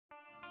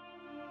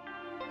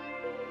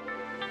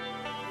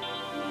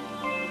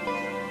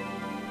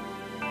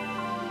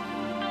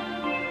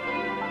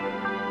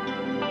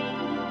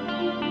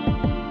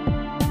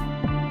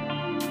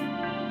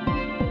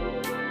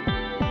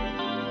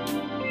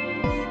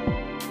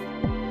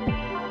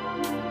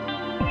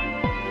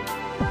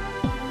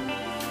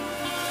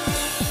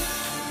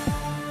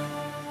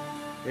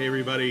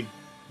everybody.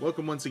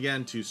 Welcome once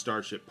again to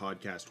Starship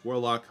Podcast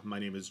Warlock. My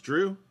name is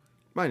Drew.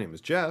 My name is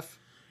Jeff.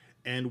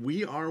 And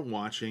we are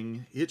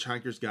watching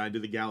Hitchhiker's Guide to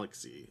the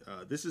Galaxy.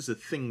 This is a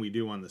thing we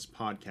do on this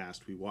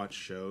podcast. We watch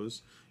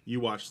shows. You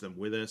watch them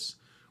with us.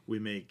 We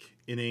make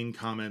inane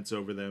comments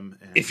over them.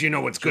 And if you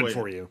know what's good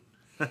for you.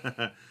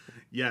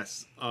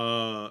 Yes.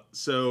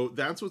 So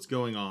that's what's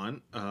going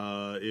on.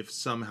 If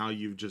somehow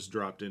you've just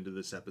dropped into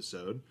this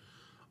episode.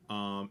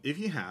 If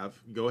you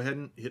have, go ahead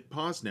and hit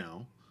pause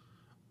now.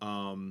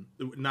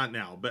 Not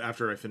now, but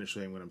after I finish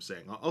saying what I'm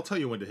saying. I'll tell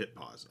you when to hit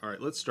pause. All right,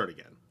 let's start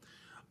again.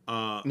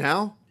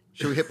 Now?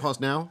 Should we hit pause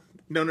now?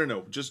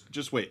 No.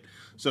 Just wait.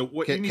 So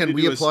what you need can to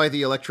we do apply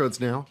the electrodes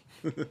now?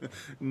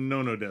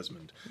 No,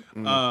 Desmond.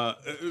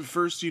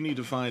 First, you need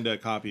to find a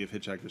copy of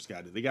Hitchhiker's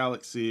Guide to the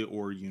Galaxy,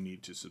 or you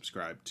need to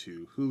subscribe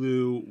to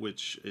Hulu,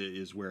 which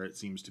is where it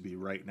seems to be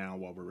right now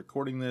while we're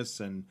recording this,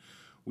 and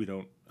we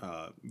don't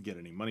get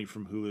any money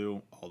from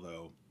Hulu,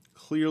 although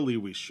clearly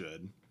we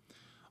should.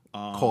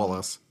 Call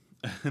us.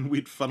 And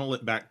we'd funnel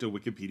it back to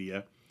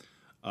Wikipedia,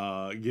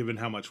 given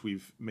how much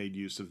we've made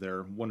use of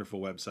their wonderful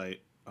website,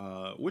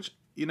 which,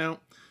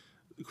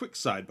 quick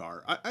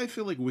sidebar, I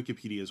feel like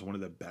Wikipedia is one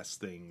of the best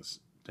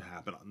things to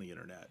happen on the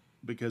internet,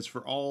 because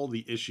for all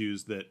the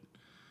issues that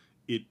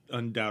it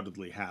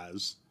undoubtedly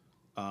has,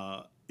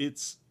 I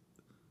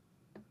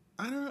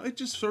don't know, it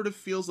just sort of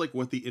feels like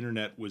what the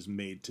internet was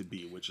made to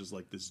be, which is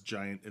like this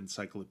giant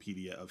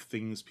encyclopedia of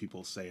things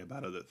people say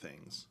about other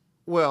things.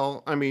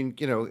 Well, I mean,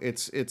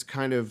 it's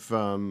kind of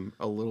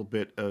a little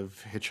bit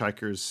of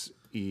Hitchhiker's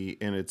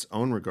in its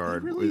own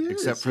regard,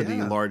 except for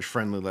the large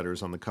friendly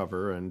letters on the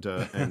cover,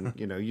 and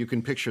you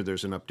can picture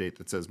there's an update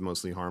that says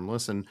mostly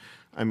harmless, and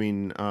I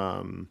mean,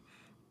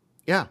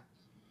 yeah,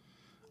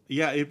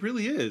 it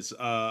really is.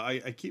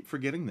 I keep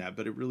forgetting that,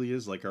 but it really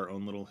is like our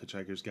own little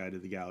Hitchhiker's Guide to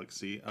the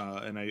Galaxy,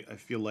 and I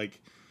feel like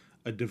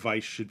a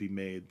device should be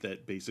made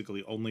that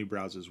basically only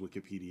browses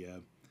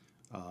Wikipedia.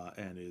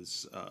 And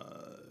is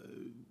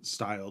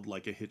styled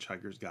like a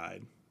hitchhiker's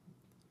guide.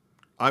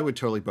 I would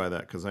totally buy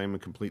that because I am a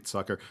complete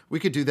sucker. We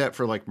could do that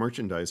for like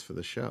merchandise for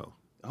the show.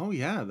 Oh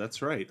yeah,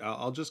 that's right.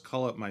 I'll just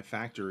call up my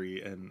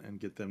factory and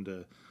get them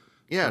to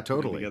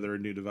totally put together a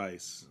new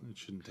device. It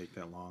shouldn't take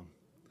that long.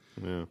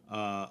 Yeah.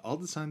 I'll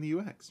design the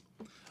UX.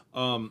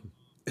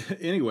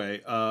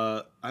 Anyway,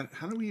 how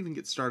do we even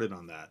get started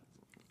on that?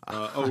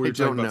 We're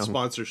talking about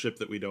sponsorship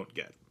that we don't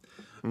get.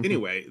 Mm-hmm.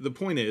 Anyway, the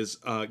point is,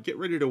 get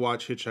ready to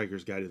watch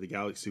Hitchhiker's Guide to the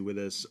Galaxy with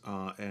us,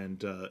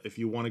 and if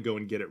you want to go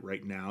and get it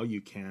right now,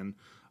 you can,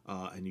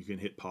 and you can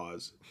hit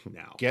pause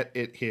now. Get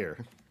it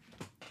here.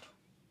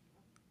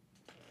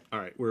 All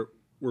right,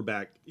 we're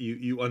back.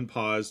 You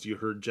unpaused. You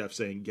heard Jeff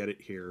saying, "Get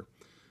it here,"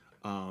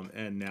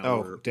 and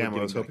now we're I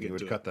was hoping you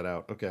would cut that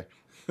out. Okay.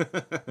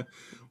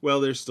 Well,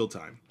 there's still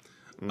time.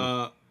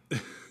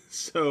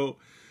 So.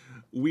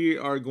 We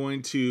are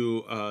going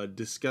to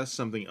discuss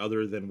something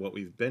other than what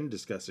we've been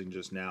discussing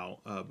just now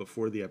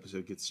before the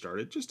episode gets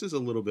started, just as a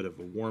little bit of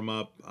a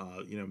warm-up.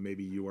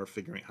 Maybe you are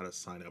figuring out how to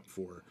sign up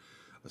for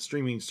a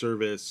streaming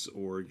service,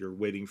 or you're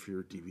waiting for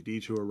your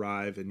DVD to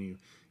arrive and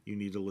you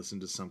need to listen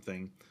to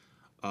something,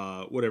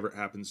 whatever it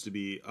happens to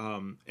be.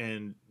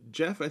 And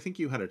Jeff, I think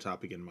you had a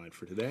topic in mind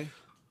for today.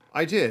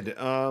 I did.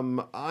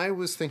 I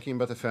was thinking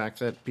about the fact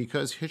that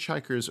because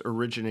Hitchhikers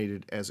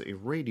originated as a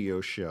radio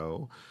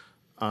show,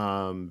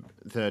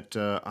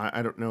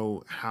 I don't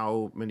know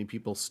how many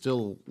people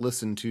still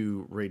listen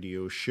to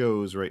radio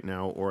shows right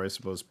now, or I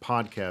suppose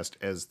podcast,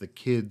 as the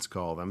kids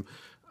call them.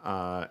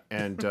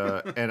 And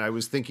I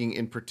was thinking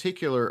in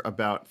particular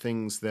about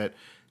things that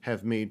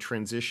have made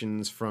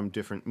transitions from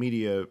different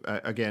media.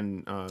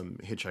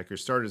 Hitchhikers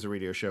started as a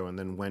radio show and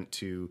then went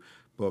to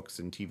books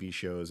and TV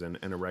shows and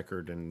a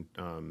record, and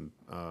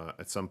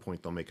at some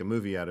point they'll make a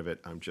movie out of it.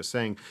 I'm just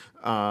saying.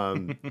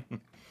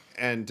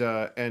 And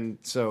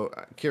so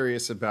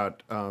curious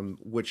about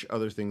which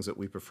other things that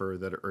we prefer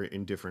that are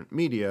in different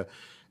media,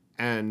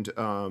 and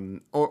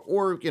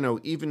or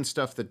even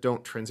stuff that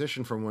don't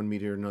transition from one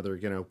media to another.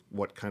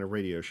 What kind of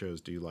radio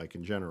shows do you like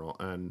in general?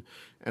 And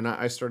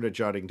I started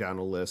jotting down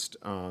a list.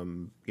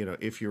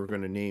 If you were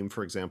going to name,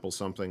 for example,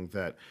 something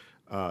that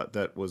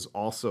was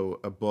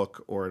also a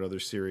book or another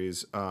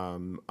series,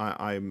 I'm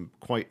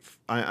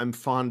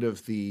fond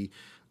of the.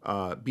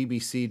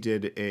 BBC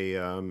did a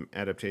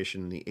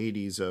adaptation in the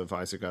 80s of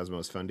Isaac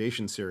Asimov's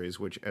Foundation series,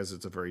 which, as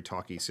it's a very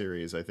talky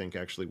series, I think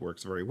actually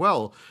works very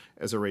well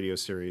as a radio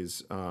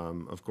series.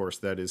 Of course,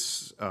 that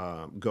is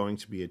going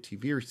to be a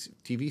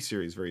TV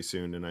series very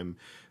soon, and I'm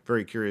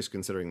very curious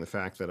considering the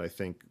fact that I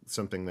think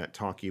something that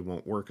talky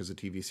won't work as a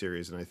TV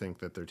series, and I think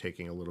that they're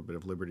taking a little bit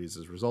of liberties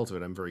as a result of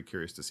it. I'm very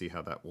curious to see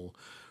how that will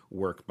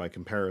work by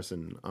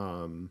comparison.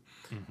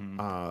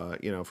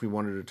 If we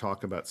wanted to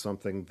talk about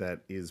something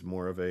that is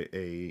more of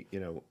a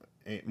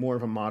more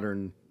of a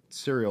modern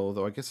serial,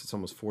 although I guess it's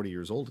almost 40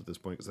 years old at this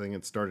point, because I think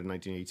it started in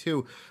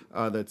 1982.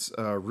 That's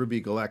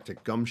Ruby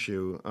Galactic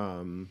Gumshoe,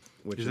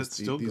 which is it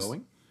still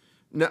going?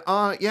 No,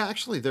 yeah,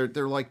 actually, they're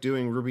like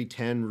doing Ruby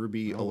 10,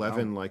 Ruby Oh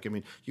 11. wow. Like, I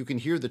mean, you can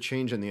hear the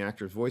change in the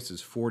actors'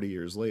 voices 40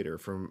 years later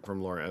from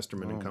Laura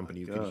Esterman and Oh my company.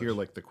 You can hear gosh.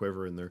 like the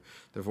quiver in their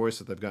voice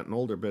that they've gotten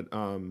older. But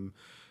and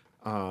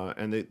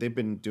they've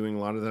been doing a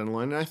lot of that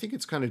online, and I think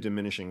it's kind of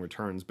diminishing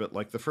returns. But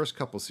like the first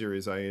couple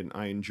series, I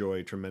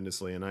enjoy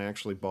tremendously, and I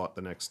actually bought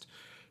the next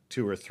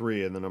two or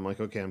three, and then I'm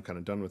like, okay, I'm kind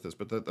of done with this.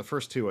 But the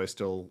first two I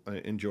still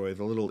enjoy.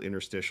 The little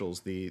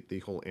interstitials, the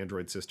whole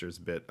Android Sisters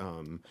bit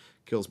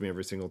kills me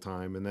every single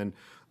time. And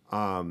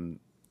then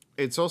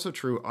it's also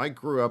true. I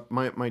grew up.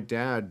 My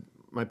dad.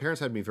 My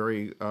parents had me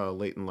very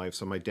late in life,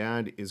 so my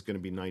dad is going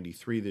to be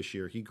 93 this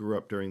year. He grew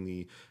up during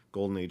the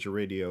golden age of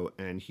radio,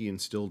 and he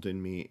instilled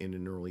in me in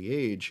an early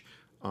age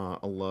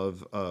a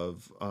love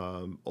of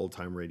old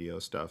time radio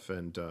stuff.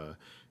 And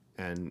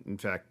in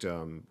fact,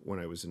 when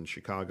I was in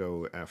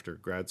Chicago after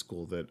grad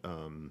school, the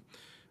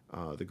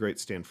great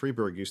Stan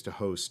Freberg used to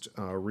host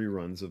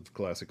reruns of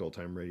classic old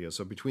time radio.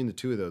 So between the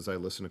two of those, I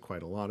listened to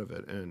quite a lot of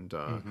it.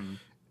 Mm-hmm.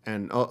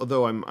 And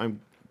although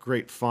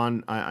I'm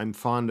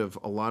fond of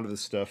a lot of the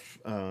stuff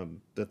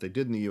that they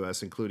did in the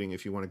U.S., including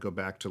if you want to go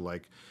back to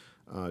like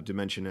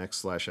Dimension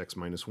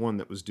X/X-1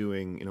 that was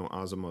doing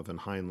Asimov and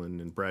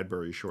Heinlein and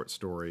Bradbury short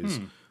stories,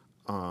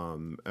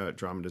 Hmm.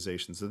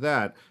 dramatizations of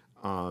that.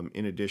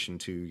 In addition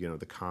to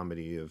the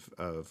comedy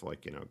of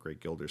like Great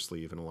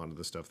Gildersleeve and a lot of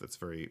the stuff that's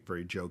very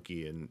very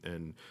jokey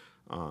and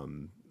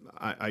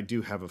I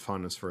do have a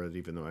fondness for it,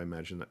 even though I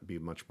imagine that would be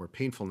much more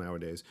painful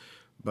nowadays.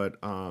 But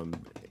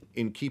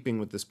in keeping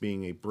with this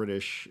being a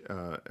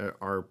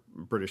our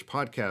British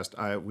podcast,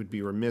 I would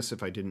be remiss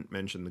if I didn't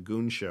mention the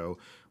Goon Show,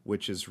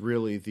 which is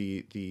really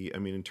I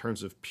mean, in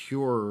terms of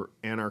pure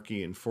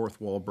anarchy and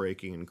fourth wall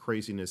breaking and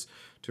craziness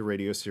to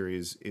radio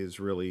series, is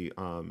really,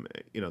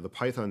 the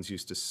Pythons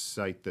used to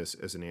cite this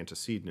as an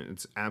antecedent.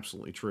 It's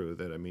absolutely true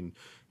that, I mean,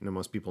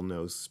 most people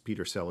know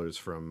Peter Sellers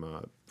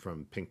from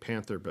Pink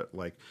Panther, but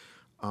like,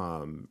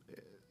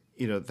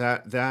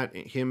 that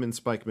him and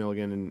Spike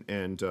Milligan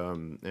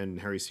and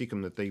Harry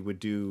Seacombe, that they would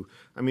do.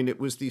 I mean, it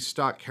was these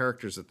stock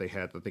characters that they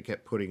had that they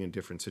kept putting in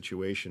different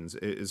situations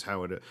is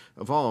how it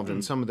evolved. Hmm.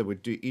 And some of them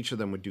would do, each of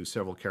them would do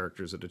several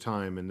characters at a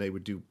time, and they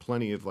would do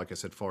plenty of, like I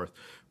said, fourth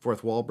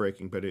wall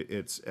breaking. But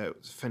it's a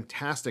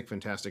fantastic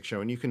show,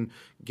 and you can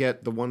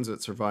get the ones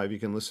that survive. You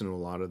can listen to a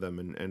lot of them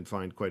and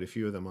find quite a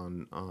few of them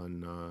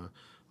on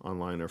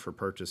online or for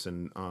purchase.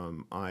 And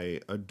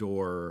I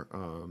adore,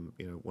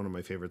 one of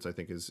my favorites, I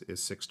think, is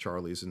Six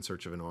Charlies in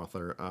Search of an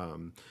Author.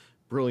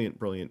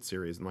 Brilliant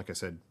series. And like I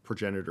said,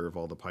 progenitor of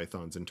all the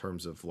Pythons in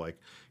terms of like,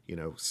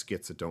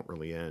 skits that don't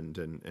really end.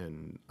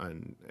 And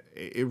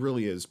it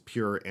really is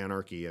pure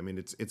anarchy. I mean,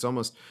 it's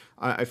almost,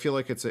 I feel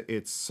like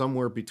it's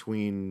somewhere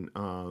between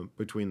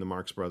the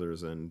Marx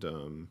Brothers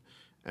and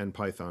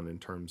Python in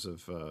terms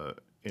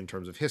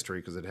of history,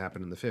 because it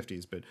happened in the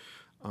 50s. But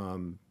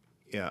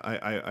yeah,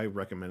 I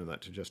recommend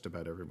that to just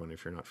about everyone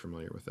if you're not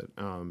familiar with it.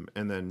 And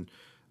then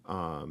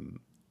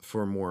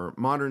for more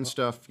modern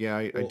stuff, yeah,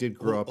 I Well, did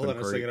grow up hold in on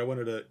a Prairie. second. I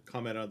wanted to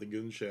comment on the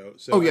Goon Show. Oh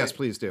So yes,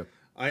 please do.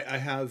 I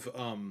have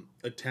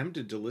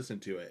attempted to listen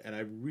to it, and I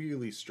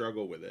really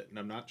struggle with it, and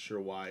I'm not sure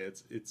why.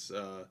 It's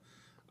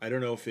I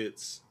don't know if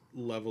its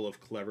level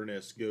of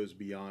cleverness goes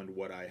beyond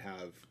what I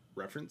have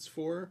reference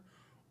for,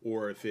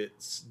 or if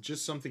it's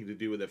just something to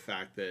do with the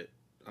fact that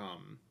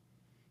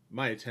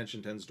my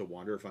attention tends to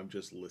wander if I'm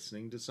just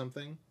listening to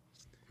something,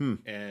 Hmm.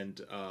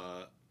 and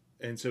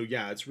so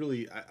yeah, it's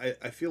really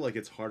I feel like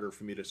it's harder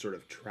for me to sort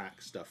of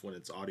track stuff when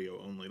it's audio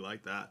only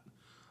like that.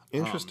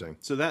 Interesting.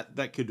 So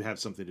that could have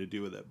something to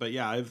do with it. But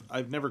yeah,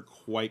 I've never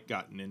quite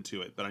gotten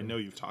into it, but I know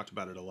you've talked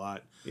about it a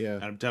lot, Yeah.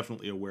 and I'm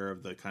definitely aware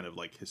of the kind of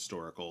like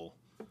historical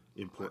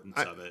importance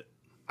I, of it.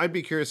 I'd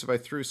be curious if I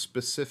threw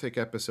specific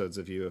episodes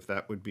of you, if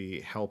that would be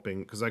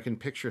helping, because I can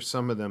picture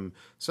some of them.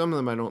 Some of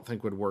them I don't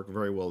think would work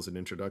very well as an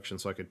introduction,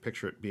 so I could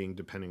picture it being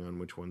depending on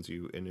which ones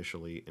you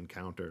initially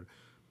encountered.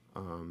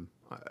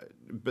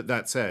 But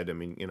that said, I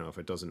mean, if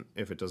it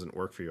doesn't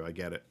work for you, I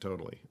get it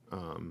totally.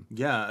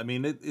 Yeah, I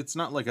mean, it's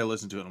not like I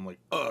listen to it and I'm like,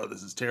 oh,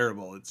 this is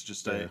terrible. It's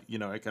just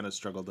Yeah. I kind of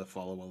struggle to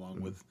follow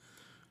along with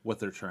what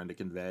they're trying to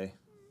convey.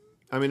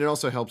 I mean, it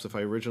also helps if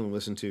I originally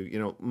listened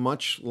to,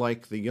 much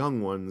like the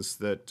young ones,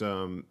 that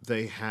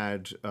they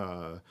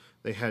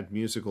had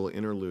musical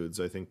interludes.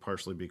 I think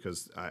partially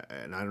because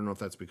and I don't know if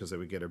that's because they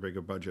would get a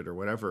bigger budget or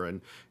whatever.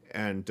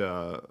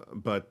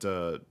 But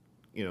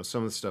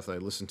some of the stuff that I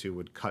listened to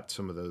would cut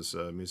some of those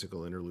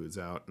musical interludes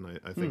out, and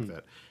I think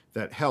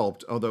that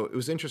helped. Although it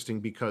was interesting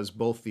because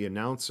both the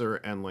announcer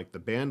and like the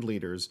band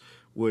leaders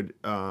would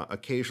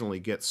occasionally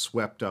get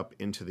swept up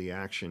into the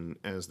action,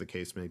 as the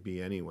case may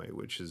be, anyway,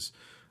 which was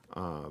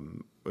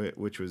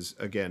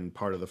again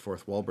part of the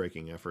fourth wall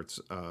breaking efforts.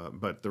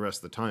 But the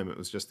rest of the time, it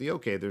was just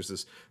there's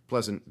this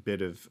pleasant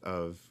bit of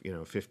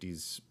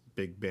 50s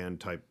big band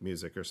type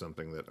music or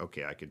something that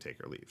I could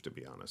take or leave, to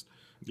be honest.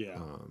 Yeah.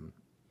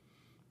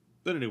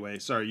 But anyway,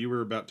 sorry, you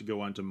were about to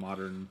go on to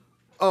modern.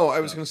 Oh,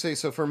 I was stuff. going to say,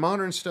 so for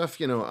modern stuff,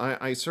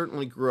 I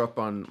certainly grew up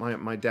on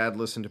my dad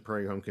listened to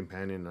Prairie Home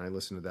Companion, and I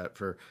listened to that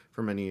for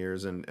many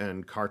years,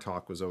 and Car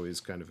Talk was always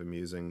kind of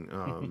amusing.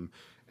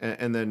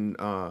 And then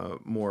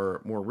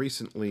more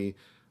recently,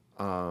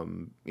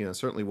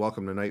 certainly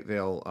Welcome to Night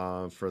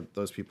Vale. For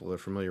those people that are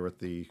familiar with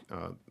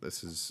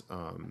this is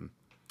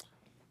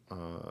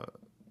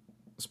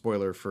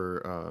spoiler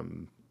for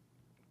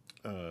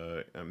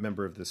a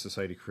member of the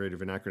Society of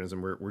Creative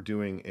Anachronism. We're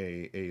doing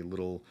a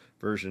little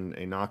version,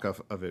 a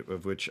knockoff of it,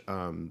 of which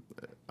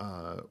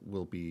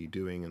we'll be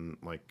doing in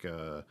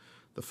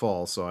the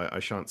fall. So I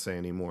shan't say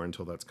any more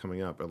until that's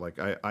coming up. But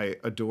I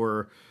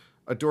adore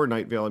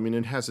Night Vale. I mean,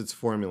 it has its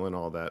formula and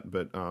all that,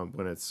 but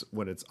when it's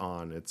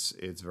on,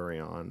 it's very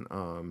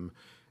on.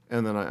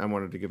 And then I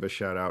wanted to give a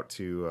shout out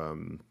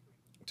to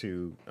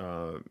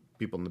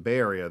people in the Bay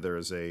Area.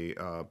 There's a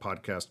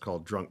podcast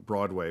called Drunk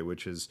Broadway,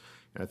 which is,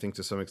 I think,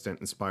 to some extent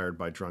inspired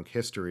by Drunk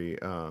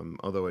History,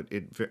 although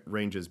it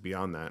ranges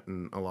beyond that,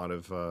 and a lot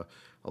of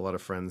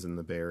friends in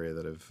the Bay Area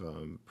that have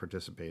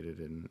participated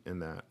in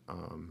that.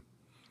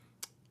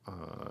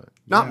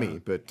 Not me,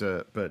 but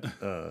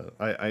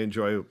I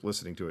enjoy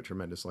listening to it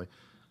tremendously.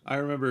 I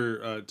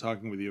remember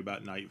talking with you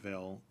about Night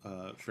Vale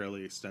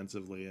fairly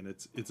extensively, and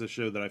it's a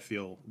show that I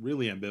feel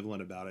really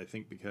ambivalent about. I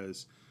think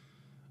because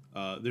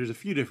there's a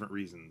few different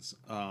reasons.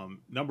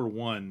 Number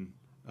one,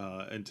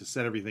 and to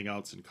set everything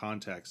else in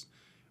context,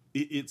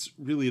 it's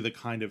really the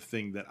kind of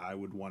thing that I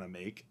would want to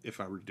make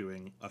if I were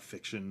doing a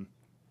fiction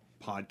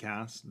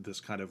podcast. This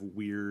kind of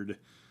weird,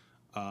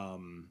 I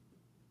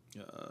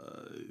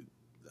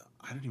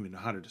don't even know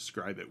how to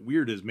describe it.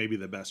 Weird is maybe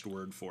the best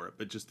word for it,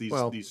 but just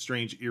these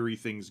strange, eerie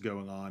things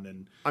going on.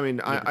 And I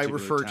mean, I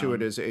refer to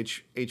it as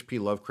H.P.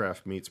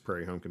 Lovecraft meets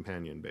Prairie Home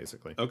Companion,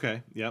 basically.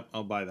 Okay, yep,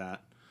 I'll buy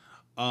that.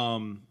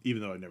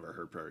 Even though I never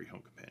heard Prairie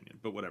Home Companion,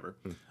 but whatever.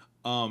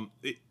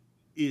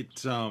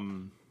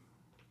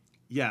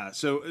 Yeah.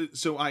 So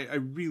I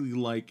really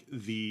like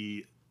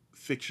the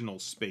fictional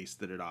space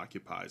that it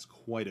occupies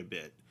quite a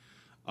bit,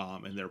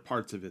 and there are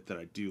parts of it that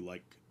I do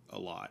like a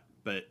lot,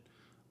 but.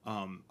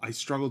 I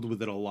struggled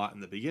with it a lot in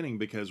the beginning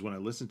because when I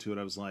listened to it,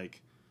 I was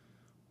like,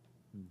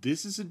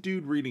 this is a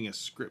dude reading a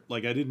script.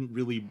 Like,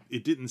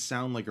 it didn't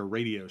sound like a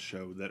radio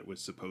show that it was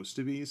supposed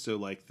to be. So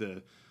like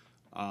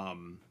I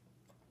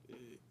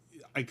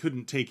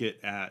couldn't take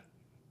it at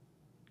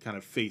kind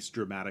of face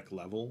dramatic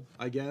level,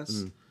 I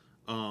guess,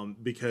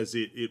 because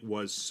it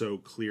was so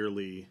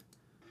clearly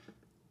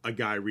a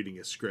guy reading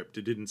a script.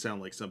 It didn't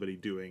sound like somebody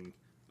doing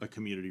a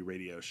community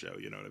radio show.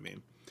 You know what I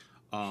mean?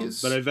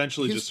 But I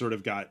eventually just sort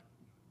of dealt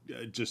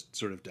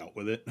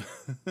with it.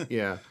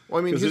 Yeah. Well,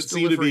 I mean, his it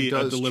seemed to delivery be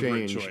does a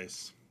deliberate change.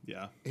 choice.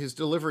 Yeah. His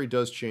delivery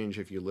does change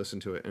if you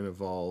listen to it and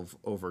evolve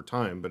over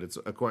time. But it's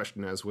a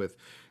question, as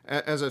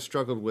I've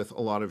struggled with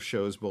a lot of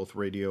shows, both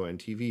radio and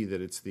TV,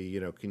 that it's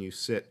can you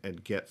sit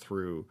and get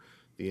through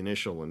the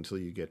initial until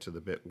you get to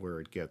the bit where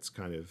it gets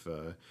kind of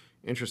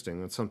interesting.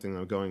 That's something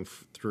I'm going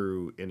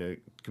through in a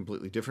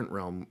completely different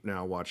realm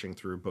now, watching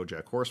through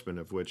BoJack Horseman,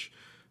 of which,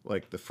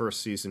 like, the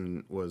first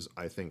season was,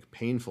 I think,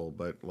 painful,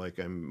 but like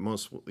I'm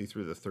mostly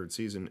through the third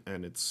season,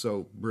 and it's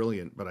so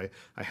brilliant. But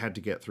I had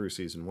to get through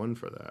season 1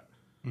 for that.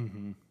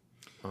 Mm-hmm.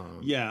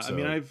 I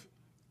mean, I've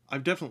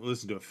definitely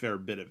listened to a fair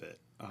bit of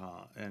it,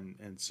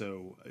 and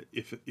so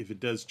if it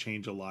does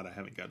change a lot, I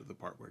haven't got to the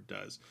part where it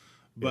does.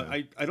 But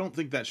yeah. I don't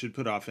think that should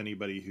put off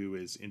anybody who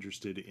is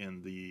interested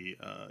in the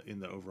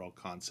overall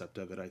concept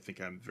of it. I think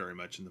I'm very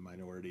much in the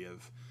minority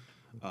of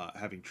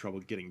having trouble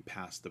getting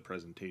past the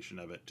presentation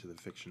of it to the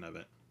fiction of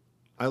it.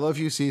 I love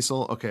you,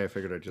 Cecil. Okay, I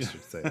figured I just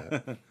should say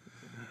that.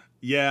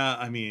 Yeah,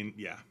 I mean,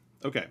 yeah.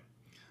 Okay.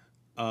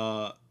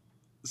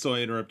 So I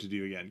interrupted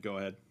you again. Go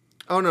ahead.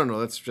 Oh, no.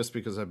 That's just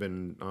because I've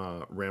been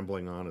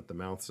rambling on at the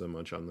mouth so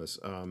much on this.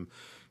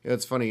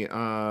 It's funny.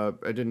 I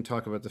didn't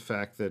talk about the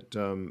fact that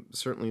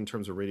certainly in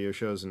terms of radio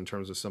shows, in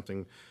terms of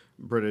something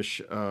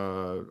British,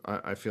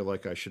 I feel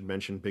like I should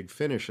mention Big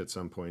Finish at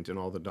some point and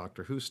all the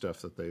Doctor Who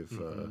stuff that they've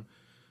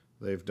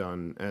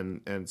done,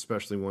 and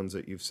especially ones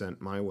that you've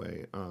sent my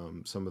way.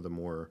 Some of the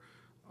more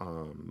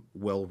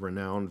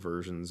well-renowned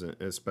versions,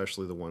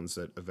 especially the ones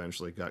that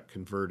eventually got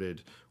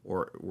converted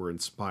or were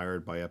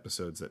inspired by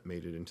episodes that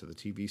made it into the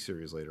TV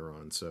series later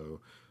on.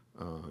 So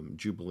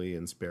Jubilee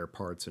and Spare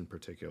Parts in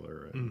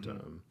particular. And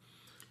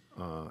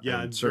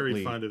I'm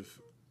very fond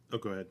of... Oh,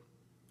 go ahead.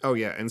 Oh,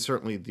 yeah, and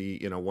certainly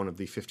the one of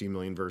the 50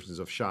 million versions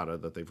of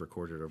Shada that they've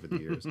recorded over the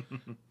years.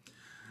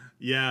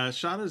 Yeah,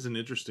 Shada's an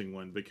interesting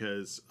one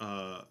because...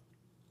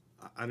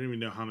 I don't even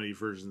know how many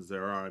versions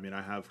there are. I mean,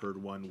 I have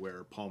heard one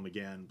where Paul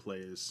McGann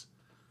plays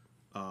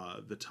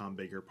the Tom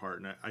Baker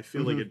part, and I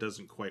feel like it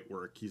doesn't quite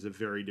work. He's a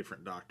very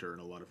different Doctor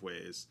in a lot of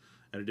ways,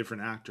 and a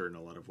different actor in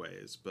a lot of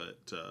ways,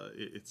 but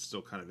it's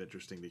still kind of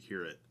interesting to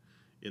hear it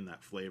in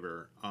that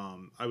flavor.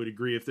 I would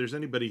agree, if there's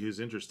anybody who's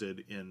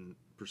interested in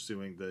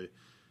pursuing the,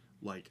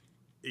 like,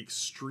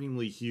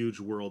 extremely huge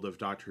world of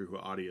Doctor Who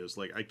audios,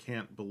 like, I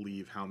can't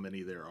believe how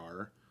many there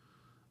are.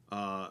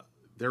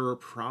 there are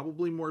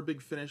probably more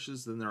Big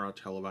Finishes than there are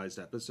televised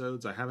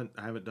episodes. I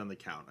haven't done the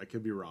count. I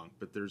could be wrong,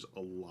 but there's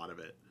a lot of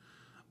it.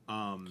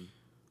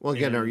 Well,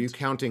 again, are you And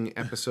counting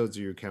episodes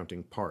or are you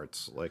counting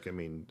parts? Like, I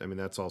mean,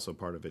 that's also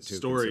part of it too.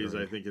 stories,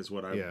 I Considering, think, is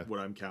yeah, what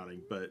I'm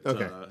counting.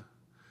 okay,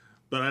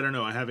 But I don't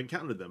know. I haven't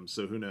counted them,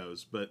 so who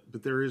knows? But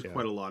there is yeah,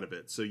 quite a lot of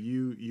it. So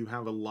you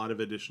have a lot of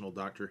additional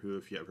Doctor Who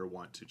if you ever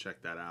want to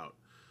check that out,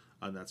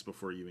 and that's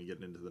before you even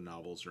get into the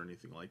novels or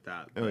anything like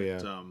that. oh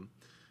yeah,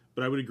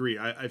 But I would agree.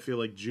 I feel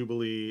like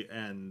Jubilee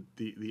and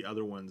the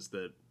other ones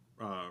that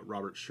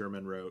Robert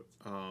Sherman wrote,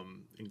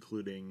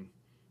 including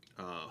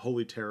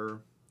Holy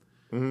Terror,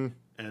 hmm.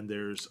 and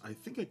there's I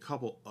think a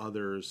couple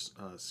others,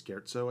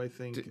 Scherzo, I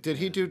think, Did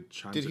he do? and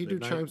Chimes Did at he do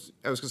Midnight. chimes?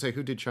 I was gonna say,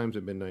 who did chimes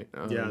at midnight?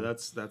 Yeah,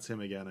 that's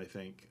him again. I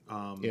think.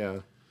 Yeah.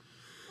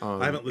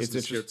 I haven't It's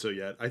listened to interesting. Scherzo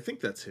yet. I think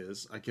that's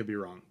his. I could be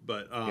wrong,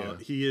 but Yeah.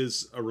 he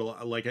is a real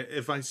like.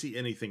 If I see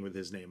anything with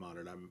his name on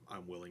it,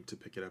 I'm willing to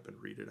pick it up and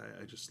read it.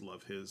 I just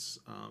love his.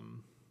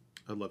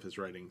 I love his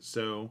writing.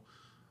 So,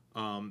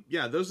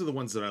 yeah, those are the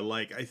ones that I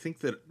like. I think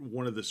that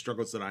one of the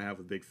struggles that I have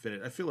with Big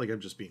Finish, I feel like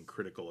I'm just being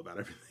critical about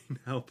everything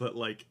now, but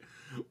like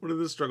one of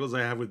the struggles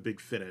I have with Big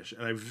Finish,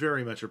 and I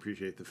very much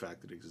appreciate the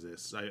fact that it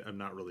exists. I'm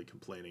not really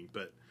complaining,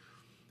 but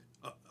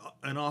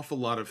an awful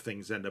lot of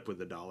things end up with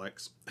the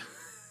Daleks.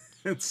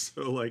 And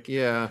so, like,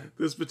 Yeah.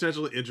 this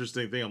potentially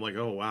interesting thing, I'm like,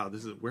 oh wow,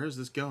 where is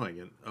this going?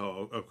 And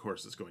oh, of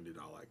course, it's going to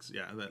Daleks.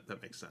 Yeah,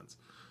 that makes sense.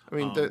 I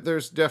mean,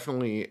 there's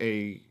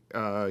definitely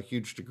a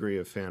huge degree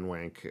of fan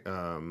wank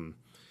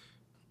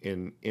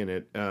in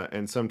it,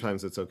 and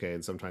sometimes it's okay,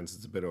 and sometimes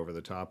it's a bit over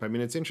the top. I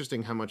mean, it's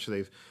interesting how much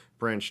they've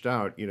branched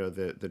out. You know,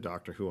 the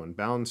Doctor Who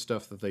Unbound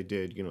stuff that they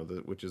did. You know,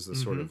 which is the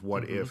sort of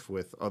what if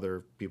with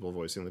other people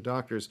voicing the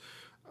Doctors.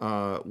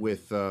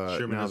 With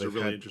Sherman now has a they've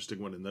really had, interesting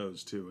one in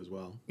those too, as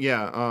well.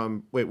 yeah.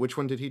 Wait, which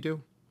one did he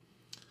do?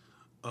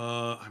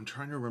 I'm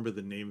trying to remember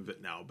the name of it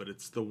now, but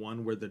it's the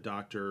one where the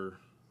Doctor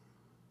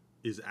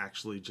is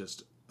actually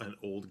just an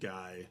old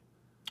guy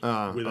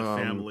with a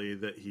family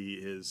that he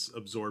is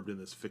absorbed in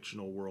this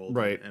fictional world,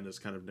 Right. and is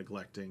kind of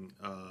neglecting.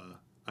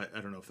 I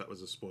don't know if that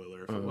was a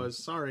spoiler. If it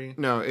was, sorry.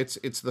 No, it's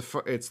the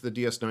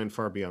DS9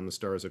 Far Beyond the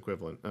Stars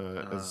equivalent,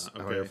 is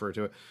how I Okay. refer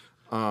to it.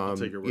 I'll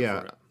take your word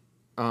Yeah,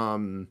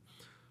 for it.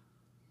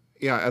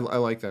 yeah, I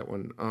like that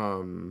one.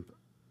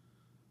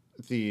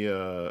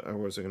 What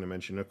was I going to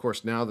mention? Of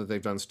course, now that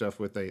they've done stuff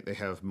with they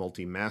have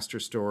multi-master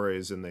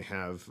stories, and they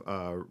have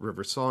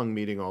River Song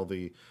meeting all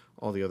the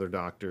other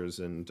doctors,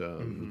 and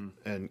you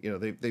know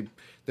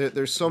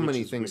there's so Which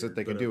many is things that weird,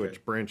 they can but do, okay.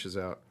 which branches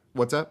out.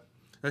 What's that?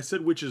 I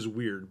said which is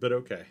weird, but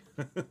okay.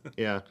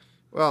 Yeah.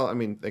 Well, I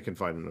mean, they can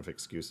find enough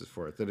excuses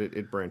for it that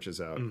it branches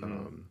out.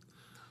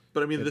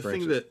 But I mean, It the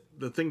branches.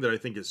 thing that I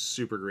think is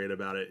super great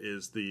about it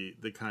is the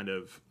kind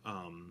of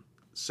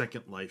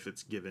second life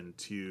it's given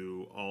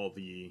to all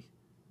the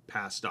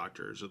past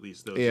doctors, at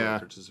least those that Yeah. are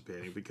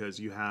participating, because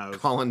you have,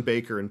 Colin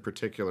Baker in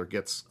particular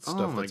gets oh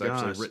stuff my that's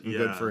actually gosh, written yeah,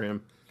 good for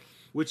him.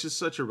 which is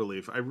such a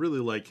relief. I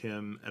really like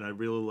him, and I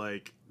really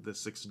like the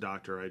Sixth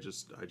Doctor. I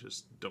just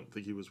don't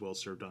think he was well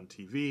served on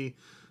TV.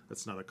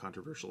 That's not a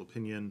controversial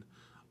opinion,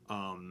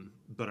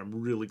 but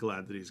I'm really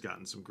glad that he's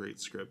gotten some great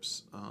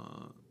scripts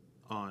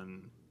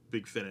on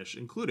Big Finish,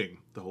 including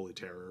The Holy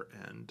Terror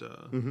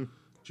and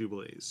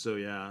Jubilee. So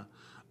yeah.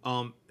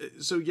 I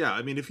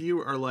mean, if you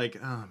are like,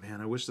 oh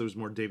man, I wish there was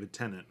more David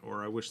Tennant,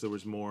 or I wish there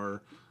was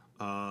more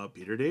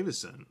Peter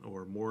Davison,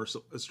 or more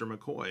Sylvester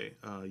McCoy,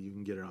 you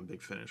can get it on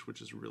Big Finish, which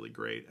is really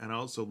great. And I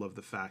also love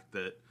the fact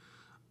that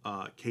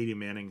Katie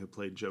Manning, who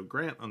played Joe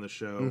Grant on the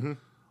show,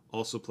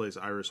 also plays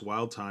Iris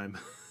Wildtime,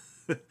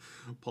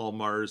 Paul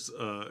Marr's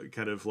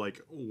kind of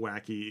like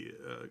wacky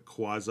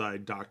quasi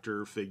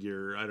doctor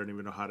figure. I don't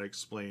even know how to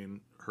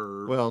explain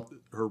Well,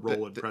 her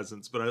role and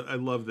presence, but I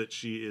love that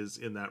she is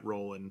in that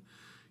role and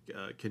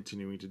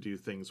continuing to do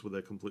things with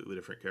a completely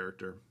different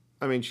character.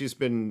 I mean, she's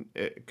been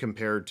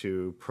compared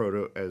to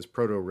proto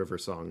River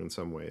Song in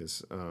some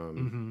ways.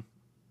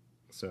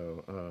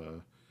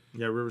 So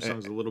Yeah, River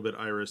Song's a little bit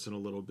Iris and a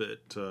little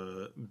bit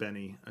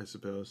Benny, I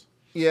suppose.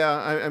 yeah,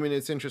 I mean,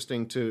 it's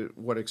interesting to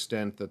what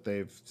extent that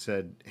they've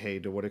said, hey,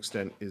 to what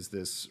extent is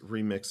this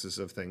remixes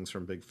of things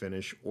from Big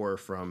Finish or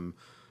from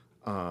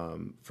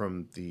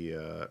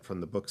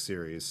the book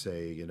series,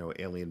 say, you know,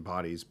 Alien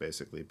Bodies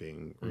basically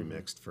being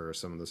remixed for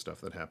some of the stuff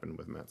that happened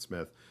with Matt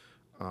Smith.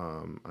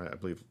 I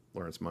believe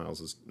Lawrence Miles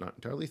is not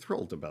entirely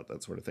thrilled about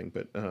that sort of thing,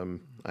 but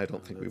I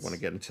don't think we want to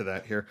get into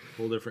that here.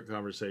 Whole different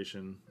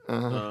conversation.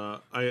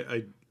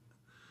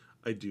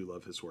 I do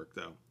love his work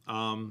though,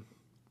 and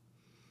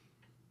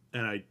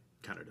I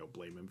kind of don't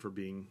blame him for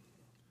being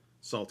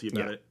salty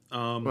about Yeah. it.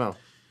 Well,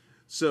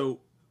 So,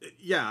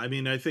 yeah, I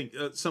mean, I think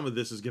some of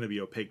this is going to be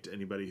opaque to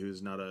anybody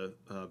who's not a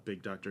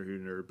big Doctor Who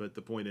nerd. But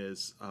the point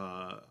is,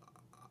 I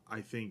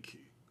think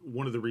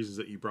one of the reasons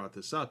that you brought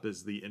this up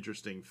is the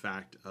interesting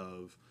fact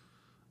of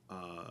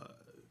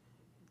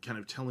kind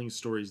of telling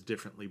stories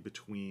differently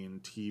between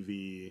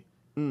TV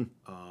and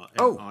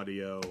Oh.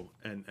 audio,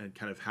 and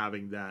kind of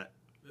having that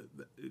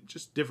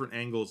just different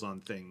angles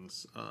on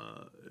things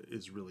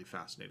is really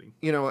fascinating.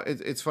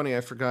 It's funny.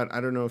 I forgot.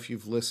 I don't know if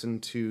you've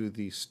listened to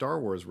the Star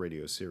Wars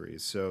radio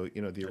series. So,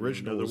 the I didn't know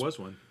original there was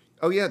one.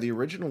 Oh yeah, the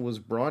original was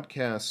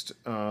broadcast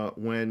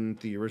when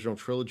the original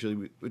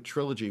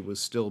trilogy was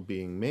still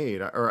being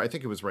made, or I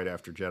think it was right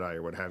after Jedi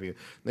or what have you.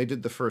 They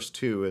did the first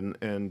two,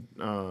 and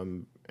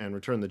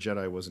Return of the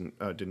Jedi wasn't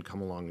didn't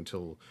come along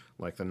until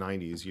like the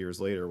 90s, years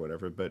later or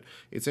whatever. But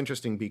it's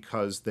interesting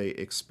because they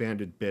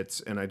expanded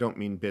bits, and I don't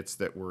mean bits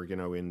that were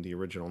in the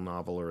original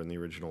novel or in the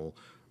original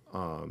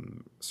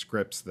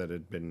scripts that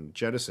had been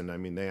jettisoned. I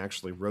mean, they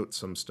actually wrote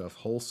some stuff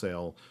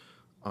wholesale.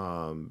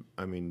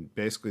 I mean,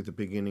 basically, the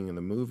beginning of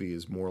the movie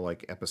is more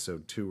like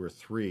episode 2 or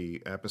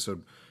 3.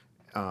 Episode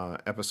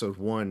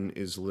 1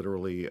 is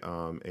literally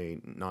a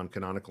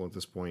non-canonical at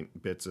this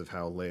point bits of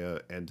how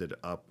Leia ended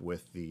up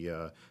with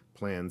the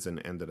plans and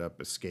ended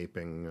up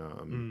escaping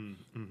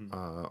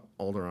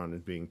Alderaan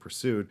and being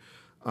pursued.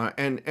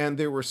 And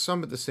there were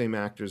some of the same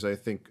actors. I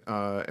think,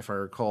 if I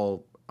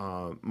recall,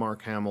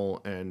 Mark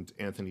Hamill and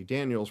Anthony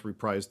Daniels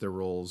reprised their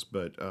roles,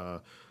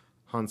 but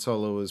Han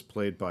Solo is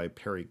played by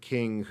Perry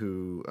King,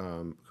 who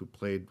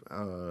played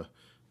what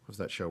was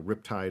that show,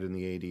 Riptide, in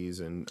the '80s,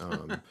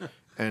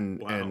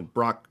 and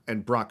Wow.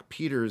 and Brock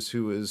Peters,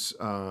 who is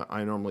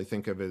I normally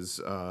think of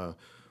as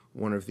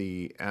one of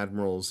the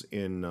admirals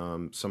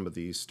in some of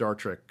the Star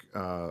Trek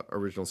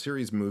original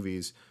series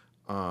movies,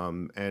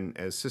 and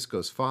as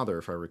Sisko's father,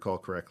 if I recall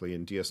correctly,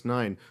 in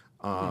DS9,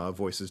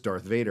 voices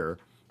Darth Vader.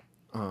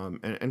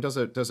 And does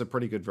a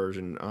pretty good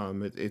version.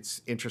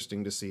 It's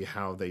interesting to see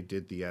how they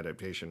did the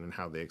adaptation and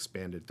how they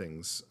expanded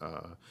things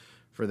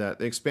for that.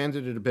 They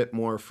expanded it a bit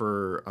more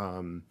for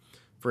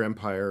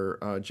Empire.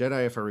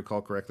 Jedi, if I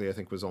recall correctly, I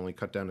think was only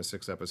cut down to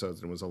 6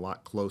 episodes and was a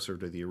lot closer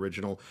to the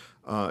original.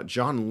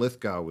 John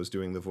Lithgow was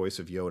doing the voice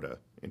of Yoda,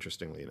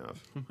 interestingly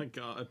enough. Oh my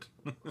god.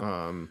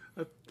 That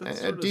A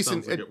sort of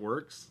decent, sounds like it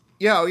works.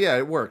 Yeah, oh yeah,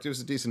 it worked. It was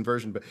a decent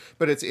version,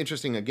 but it's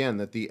interesting again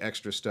that the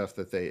extra stuff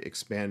that they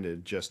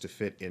expanded just to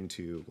fit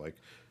into like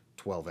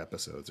 12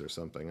 episodes or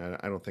something.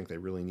 I don't think they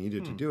really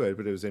needed to do it,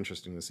 but it was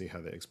interesting to see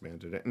how they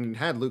expanded it. And it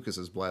had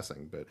Lucas's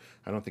blessing, but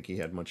I don't think he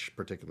had much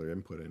particular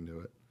input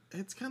into it.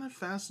 It's kind of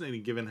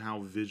fascinating given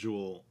how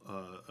visual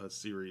a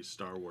series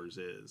Star Wars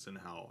is and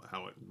how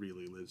it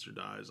really lives or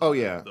dies Oh on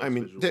yeah, those I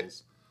mean,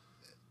 visuals.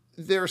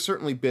 there are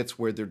certainly bits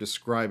where they're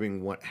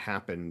describing what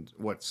happened,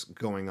 what's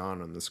going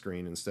on the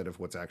screen instead of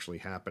what's actually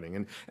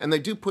happening, and they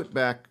do put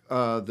back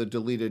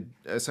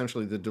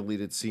essentially the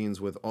deleted scenes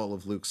with all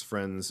of Luke's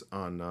friends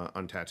on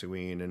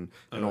Tatooine and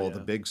Oh all the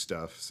yeah. big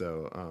stuff.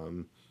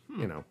 So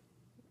you know,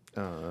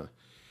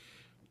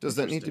 does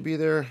that need to Interesting. be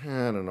there?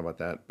 I don't know about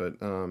that, but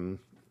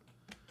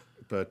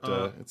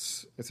Uh,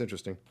 it's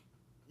interesting.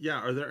 yeah,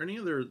 are there any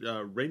other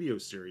radio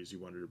series you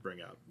wanted to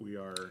bring up? We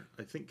are,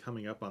 I think,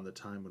 coming up on the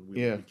time when we will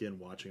Yeah. begin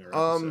watching our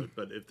Um, episode.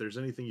 But if there's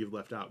anything you've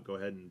left out, go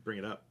ahead and bring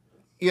it up.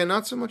 Yeah,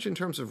 not so much in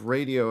terms of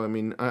radio. I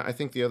mean, I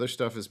think the other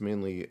stuff is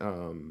mainly,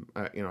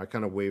 I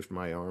kind of waved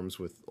my arms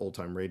with old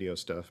time radio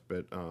stuff,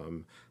 but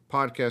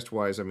podcast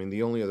wise, I mean,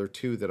 the only other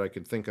two that I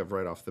could think of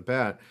right off the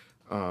bat,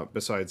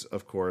 besides,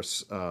 of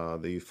course,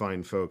 the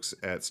fine folks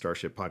at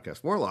Starship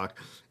Podcast Warlock,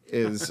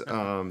 is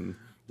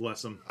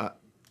Bless them.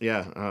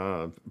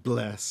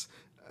 bless.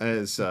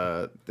 As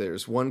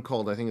there's one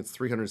called, I think it's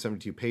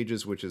 372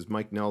 pages, which is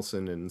Mike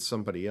Nelson and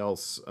somebody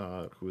else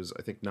who is,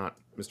 I think, not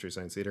Mystery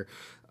Science Theater,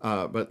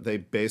 but they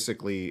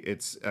basically,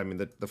 I mean,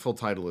 the full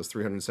title is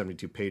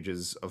 372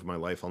 pages of my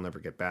life I'll never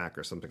get back,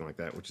 or something like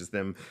that, which is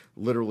them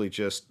literally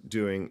just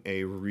doing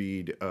a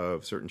read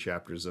of certain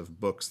chapters of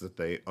books that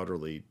they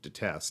utterly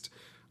detest,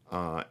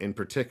 in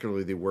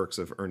particularly the works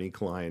of Ernie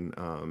Klein.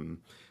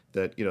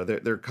 That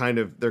they're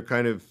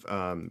kind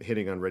of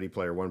hitting on Ready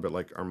Player One, but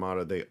like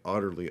Armada, they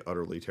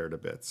utterly tear to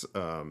bits,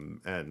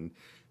 and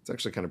it's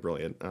actually kind of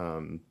brilliant.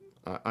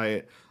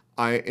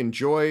 I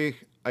enjoyed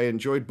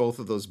both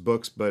of those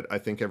books, but I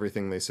think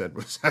everything they said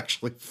was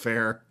actually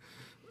fair.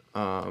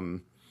 Oh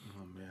man,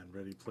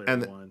 Ready Player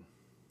And One.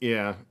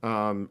 yeah,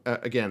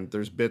 again,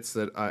 there's bits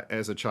that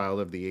as a child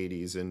of the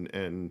 '80s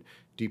and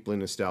deeply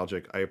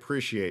nostalgic, I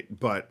appreciate,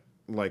 but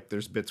like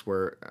there's bits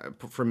where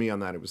for me on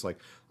that it was like,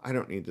 I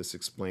don't need this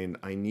explained,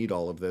 I need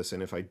all of this,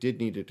 and if I did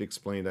need it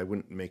explained, I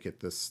wouldn't make it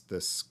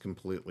this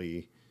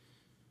completely.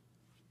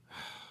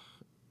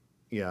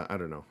 Yeah, I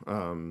don't know.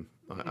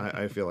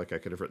 I feel like I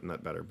could have written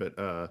that better,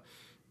 but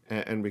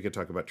and we could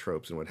talk about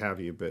tropes and what have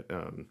you, but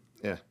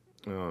yeah.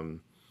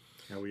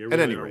 Yeah, we At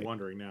really any are rate,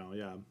 wondering now.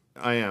 Yeah.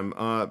 I am.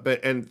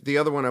 And the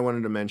other one I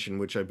wanted to mention,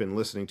 which I've been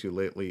listening to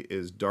lately,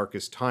 is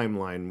Darkest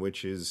Timeline,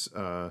 which is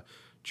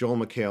Joel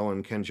McHale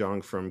and Ken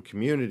Jeong from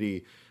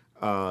Community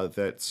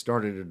that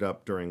started it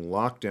up during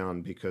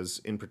lockdown because,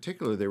 in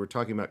particular, they were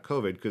talking about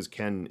COVID because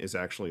Ken is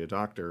actually a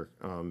doctor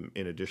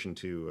in addition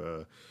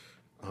to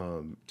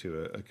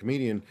a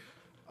comedian.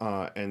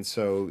 And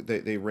so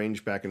they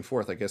range back and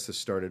forth. I guess this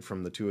started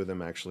from the two of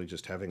them actually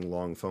just having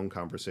long phone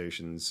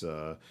conversations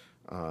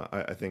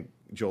I think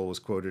Joel was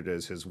quoted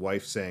as his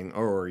wife saying,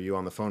 "Oh, are you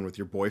on the phone with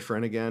your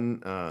boyfriend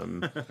again?"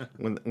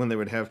 When they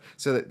would have,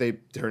 so that they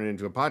turn it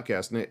into a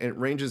podcast, and it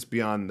ranges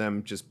beyond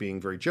them just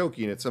being very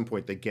jokey. And at some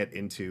point, they get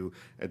into,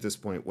 at this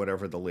point,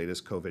 whatever the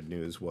latest COVID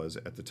news was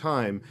at the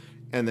time.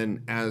 And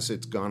then as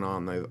it's gone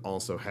on, they've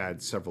also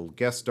had several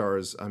guest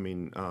stars. I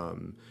mean,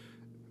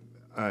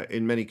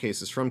 in many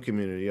cases from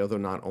Community, although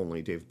not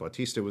only Dave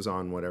Bautista was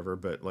on, whatever,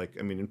 but like,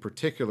 I mean, in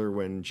particular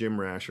when Jim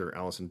Rash or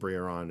Alison Brie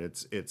are on,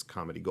 it's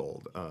comedy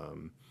gold.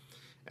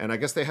 And I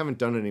guess they haven't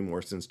done it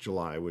anymore since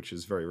July, which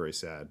is very, very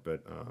sad.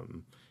 But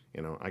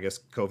I guess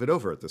COVID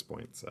over at this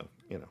point, so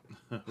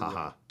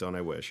haha, don't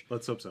I wish?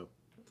 Let's hope so.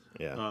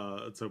 Yeah.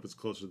 Let's hope it's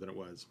closer than it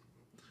was.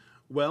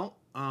 Well,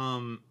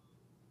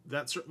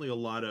 that's certainly a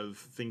lot of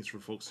things for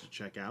folks to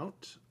check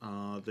out.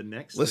 The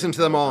next listen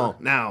to them all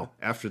now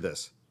after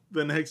this.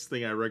 The next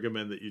thing I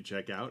recommend that you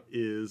check out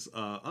is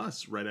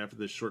us. Right after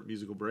this short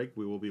musical break,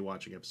 we will be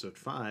watching episode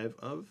 5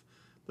 of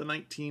the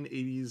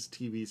 1980s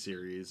TV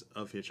series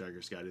of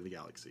Hitchhiker's Guide to the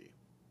Galaxy.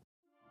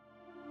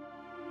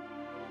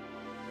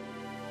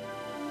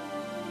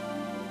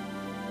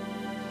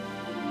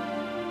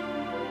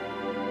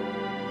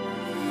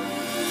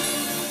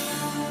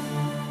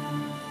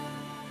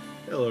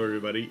 Hello,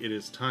 everybody. It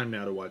is time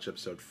now to watch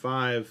episode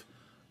 5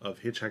 of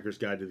Hitchhiker's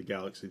Guide to the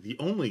Galaxy, the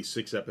only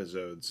 6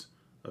 episodes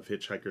of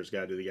Hitchhiker's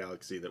Guide to the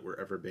Galaxy that were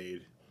ever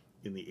made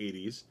in the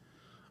 80s.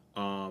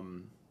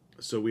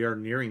 So we are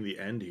nearing the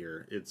end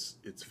here.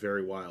 It's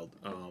very wild.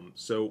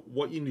 So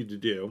what you need to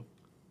do,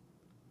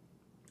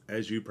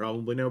 as you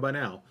probably know by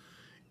now,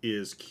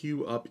 is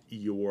queue up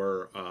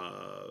your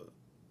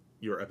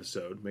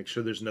episode. Make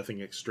sure there's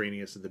nothing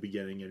extraneous at the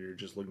beginning and you're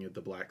just looking at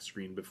the black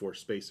screen before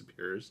space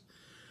appears.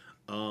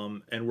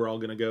 And we're all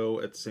going to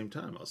go at the same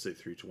time. I'll say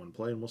 3, 2, 1,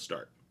 play, and we'll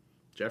start.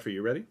 Jeff, are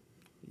you ready?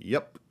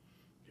 Yep.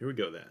 Here we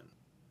go then.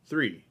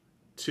 3,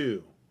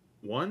 2,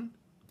 1,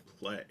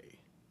 play.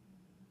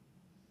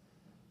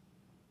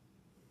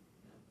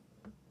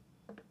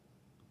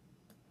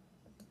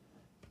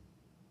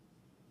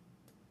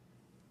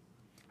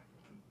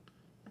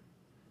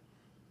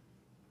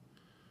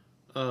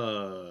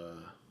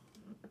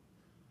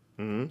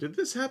 Did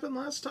this happen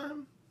last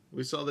time?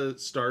 We saw the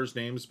stars'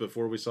 names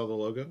before we saw the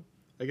logo?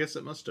 I guess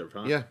it must have,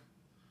 huh? Yeah.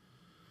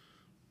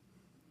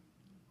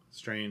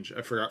 Strange.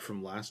 I forgot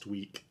from last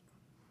week.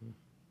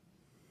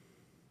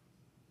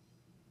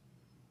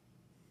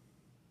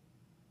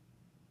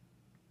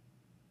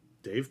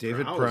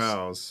 David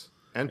Prowse.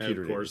 And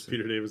Peter of course, Davison.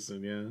 Peter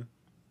Davison, yeah.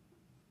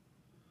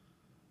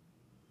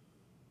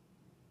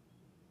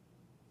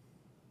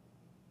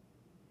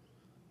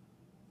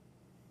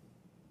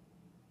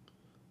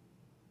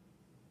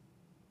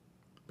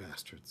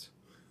 Bastards.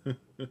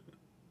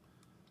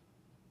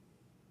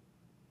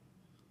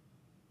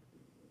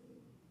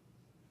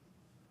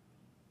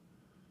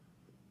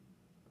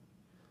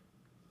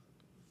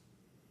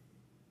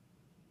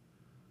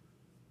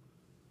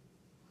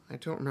 I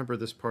don't remember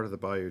this part of the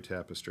Bayou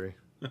Tapestry.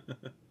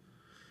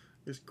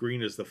 This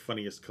green is the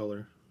funniest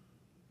color.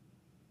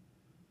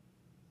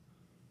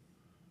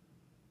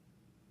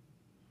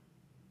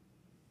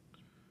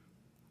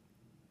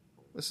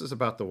 This is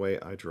about the way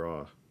I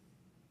draw.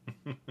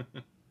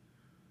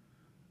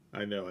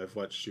 I know, I've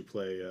watched you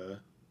play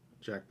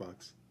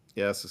Jackbox.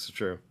 Yes, this is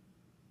true.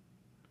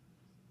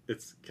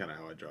 It's kind of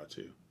how I draw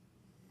too.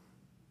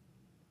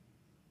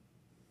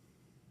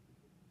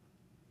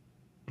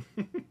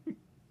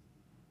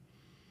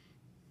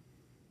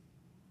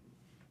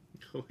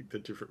 Like the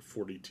different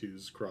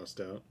 42s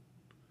crossed out.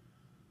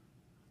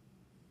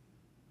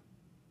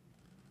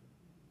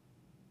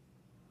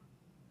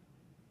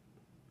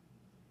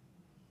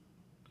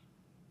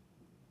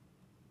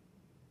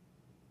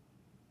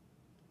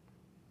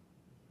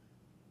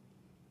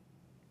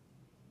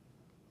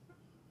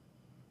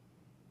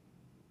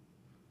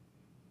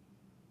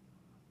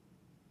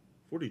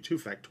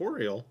 $42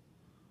 factorial?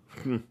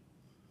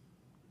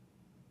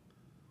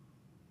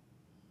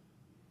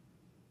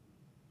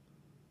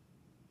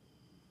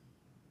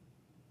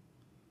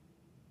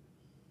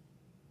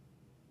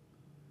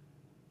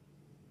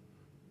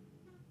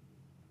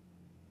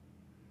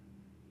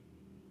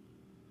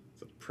 It's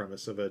the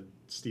premise of a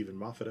Stephen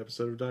Moffat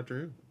episode of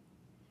Doctor Who.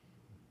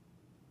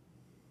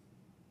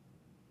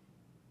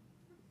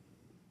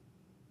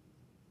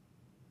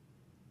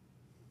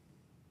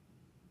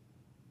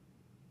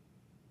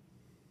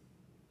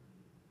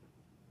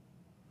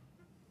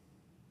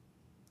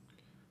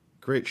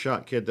 Great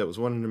shot, kid. That was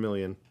 1 in a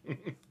million.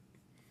 In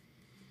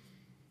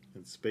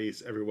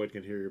space, everyone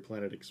can hear your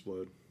planet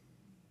explode.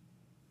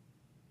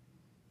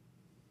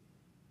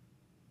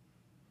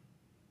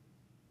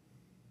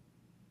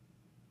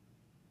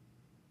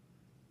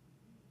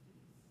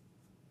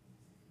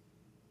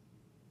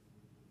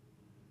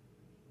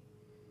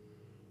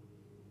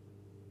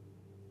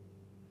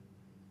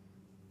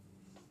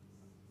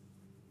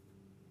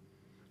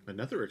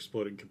 Another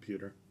exploding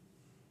computer.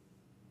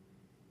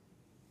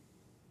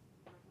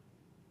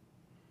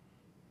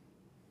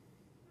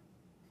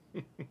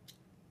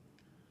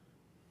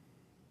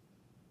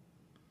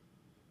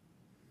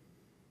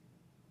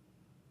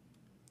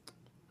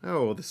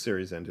 Oh, the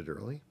series ended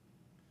early.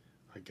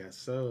 I guess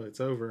so. It's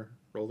over.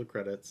 Roll the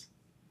credits.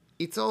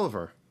 It's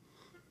over.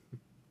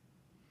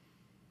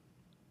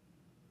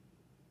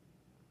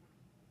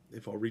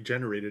 They've all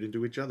regenerated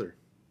into each other.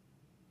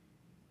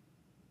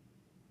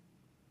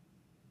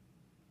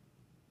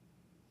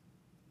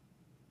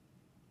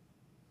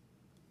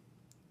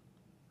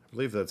 I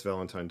believe that's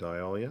Valentine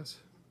Dial, yes?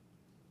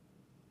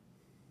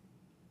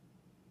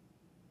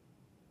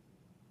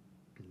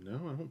 No,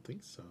 I don't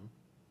think so.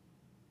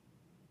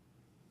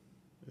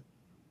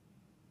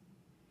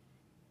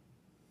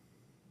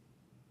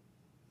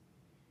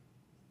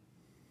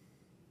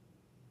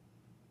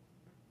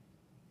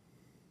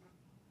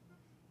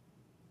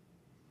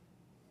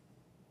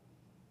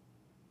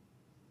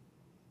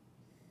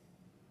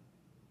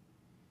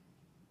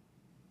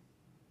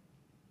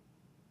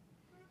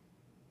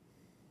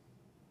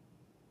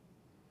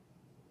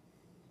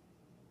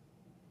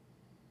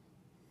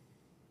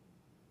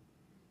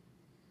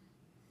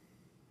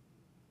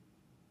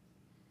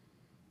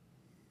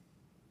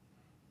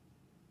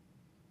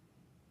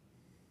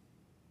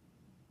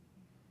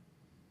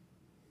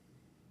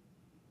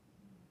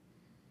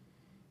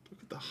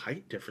 Look at the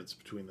height difference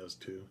between those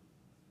two.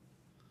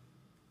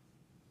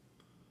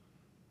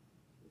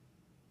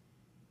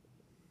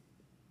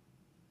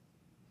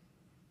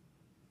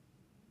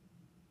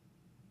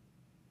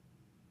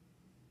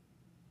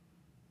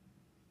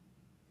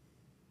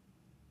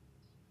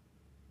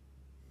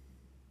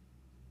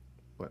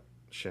 What?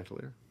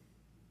 Chandelier?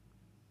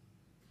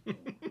 I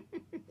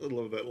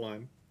love that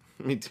line.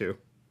 Me too.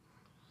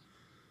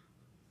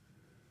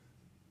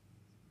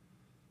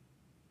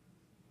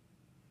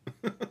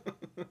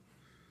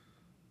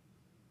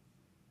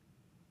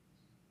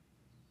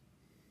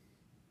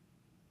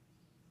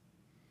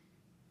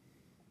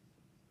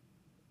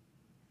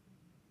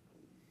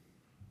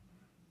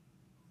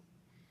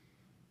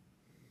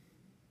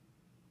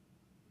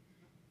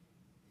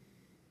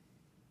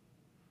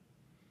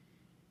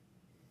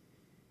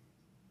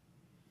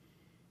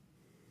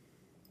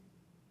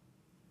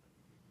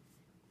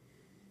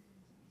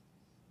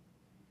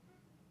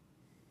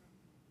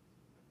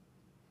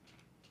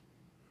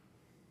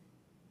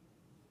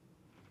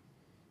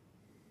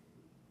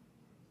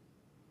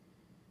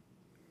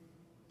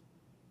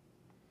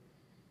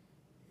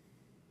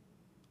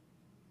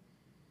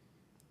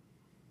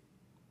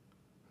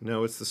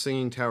 No, it's the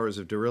Singing Towers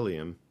of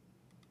Darillium.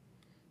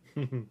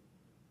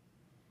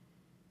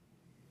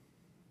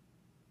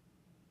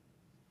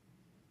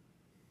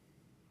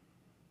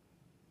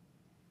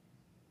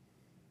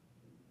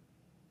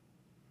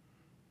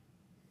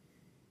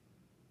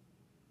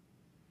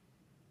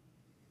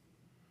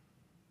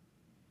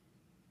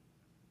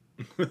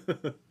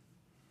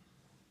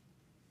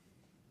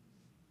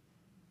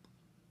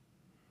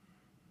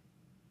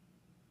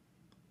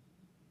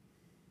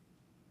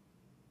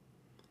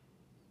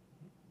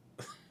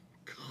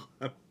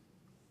 God.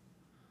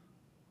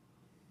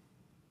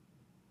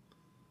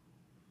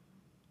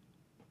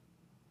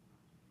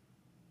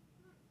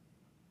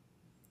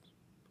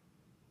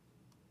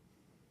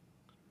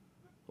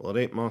 Well, it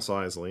ain't Moss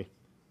Isley.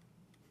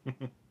 I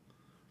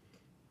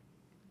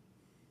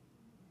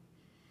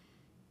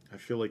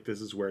feel like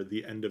this is where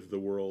the end of the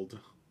world,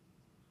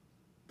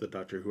 the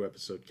Doctor Who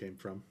episode, came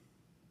from.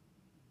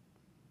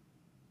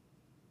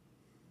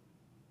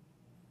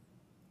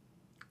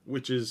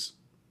 Which is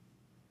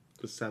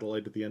the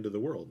satellite at the end of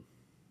the world.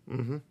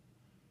 Mm-hmm.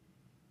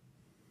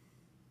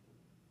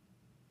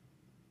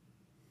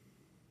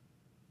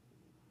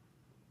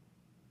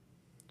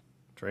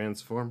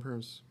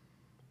 Transformers.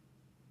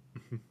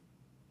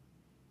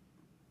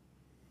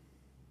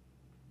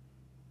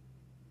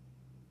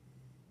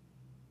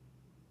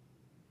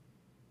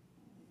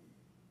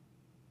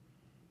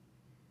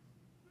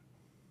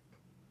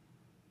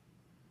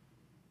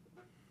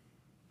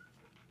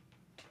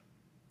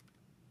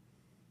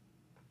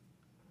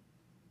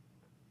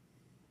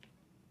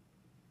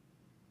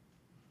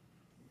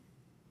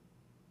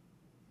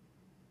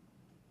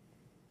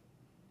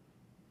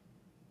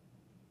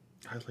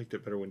 I liked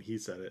it better when he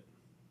said it.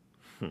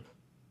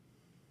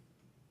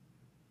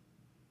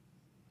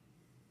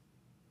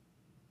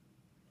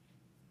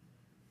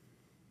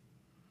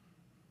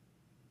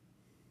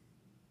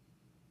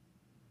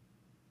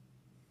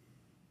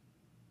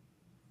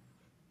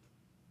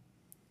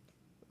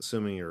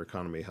 Assuming your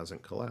economy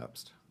hasn't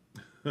collapsed.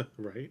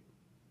 Right?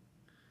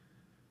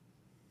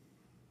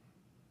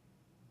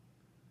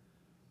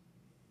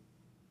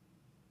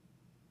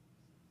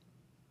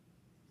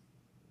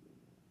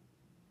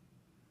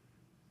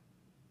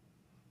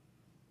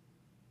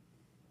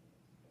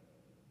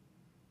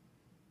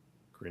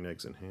 Green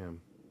eggs and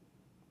ham.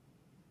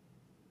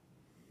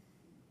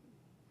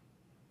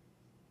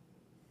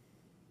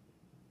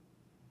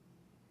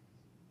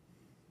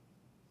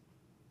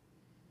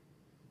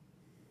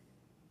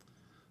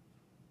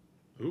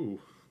 Ooh.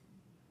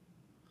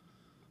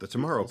 The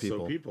Tomorrow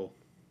Also People. people.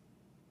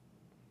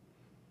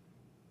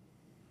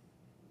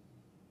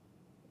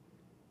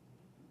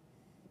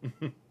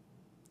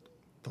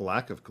 The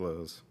lack of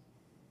clothes.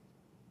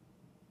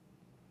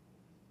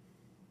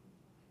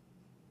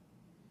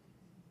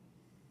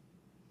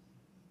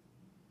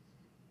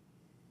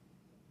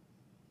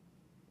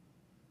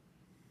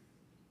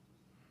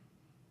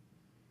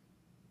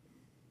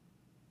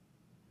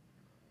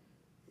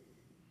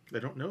 I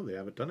don't know. They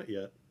haven't done it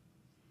yet.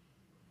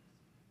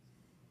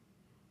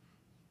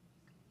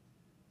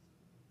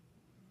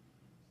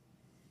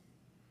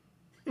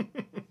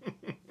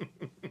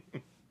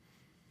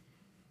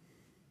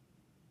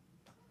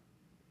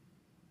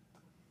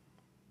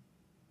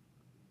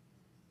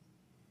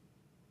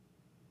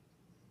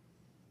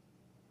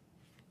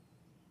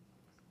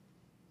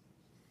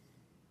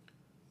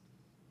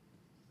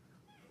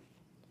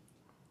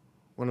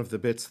 One of the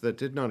bits that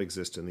did not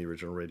exist in the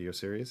original radio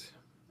series.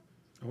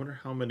 I wonder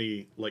how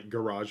many like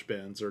garage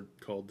bands are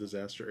called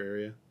Disaster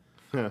Area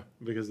Huh.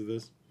 because of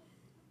this.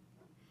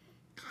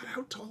 God,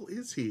 how tall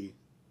is he?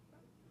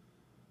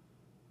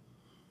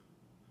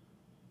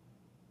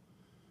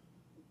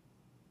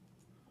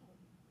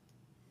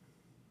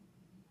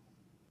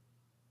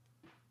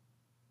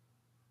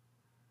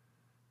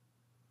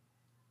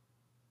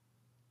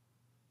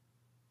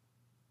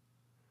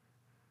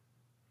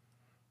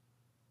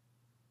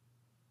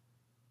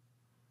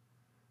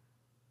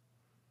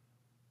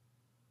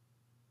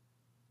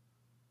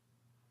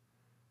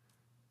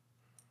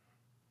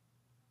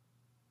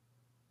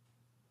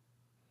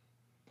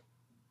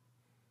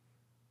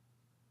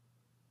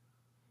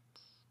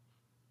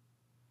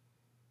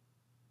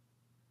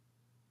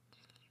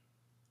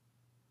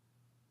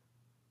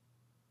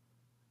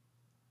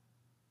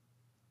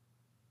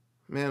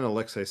 Man,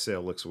 Alexei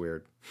Sayle looks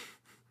weird.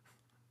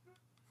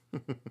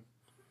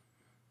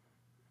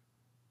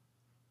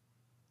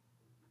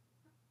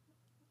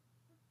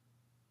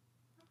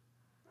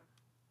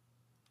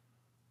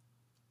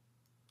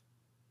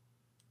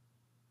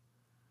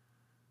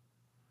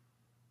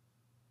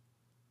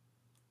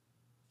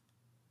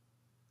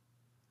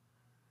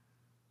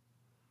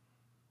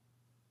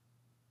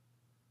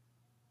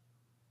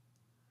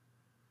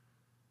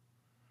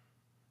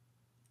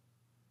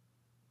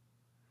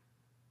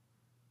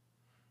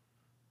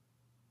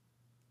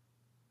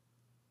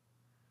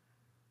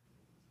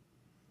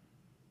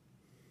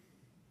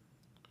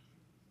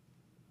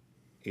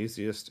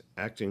 Easiest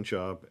acting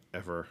job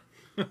ever.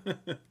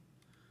 God,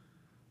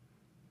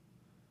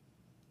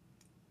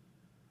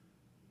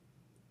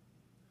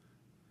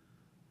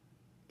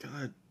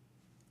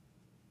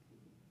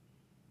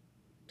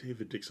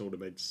 David Dixon would have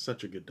made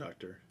such a good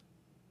doctor.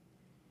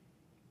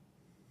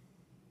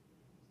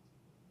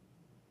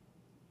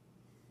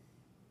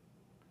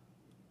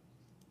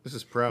 This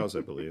is Prowse,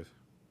 I believe.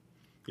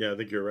 Yeah, I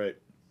think you're right.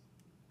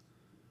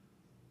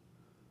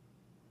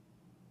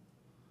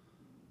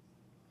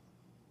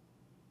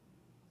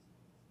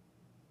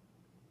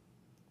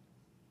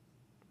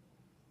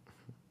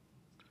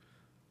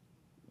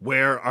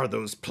 Where are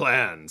those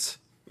plans?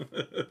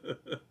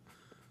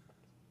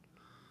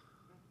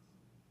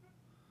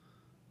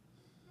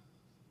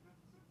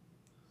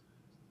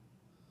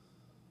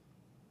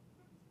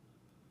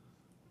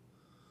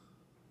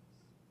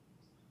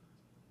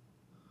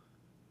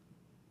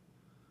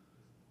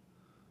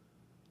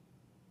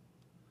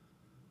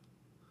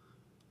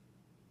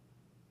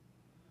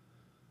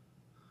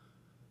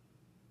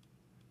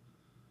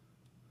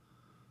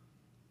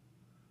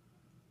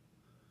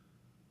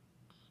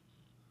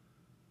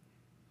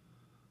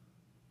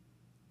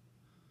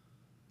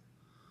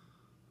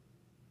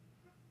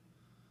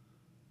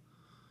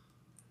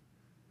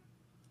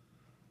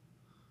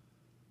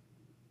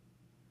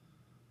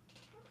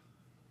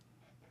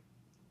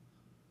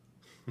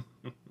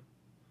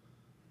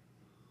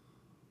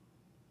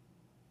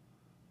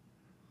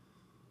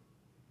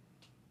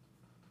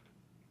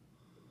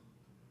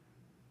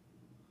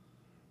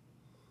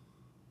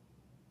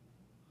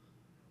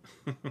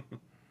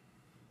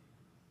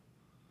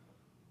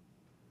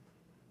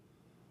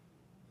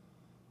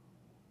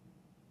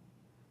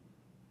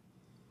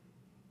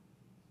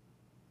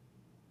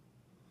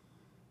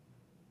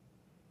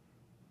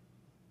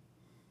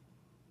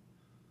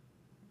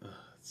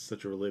 It's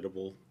such a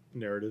relatable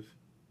narrative.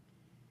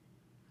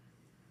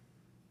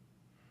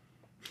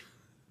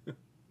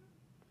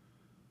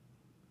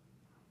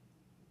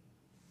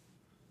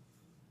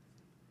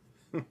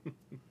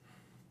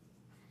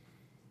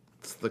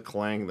 It's the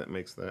clang that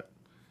makes that.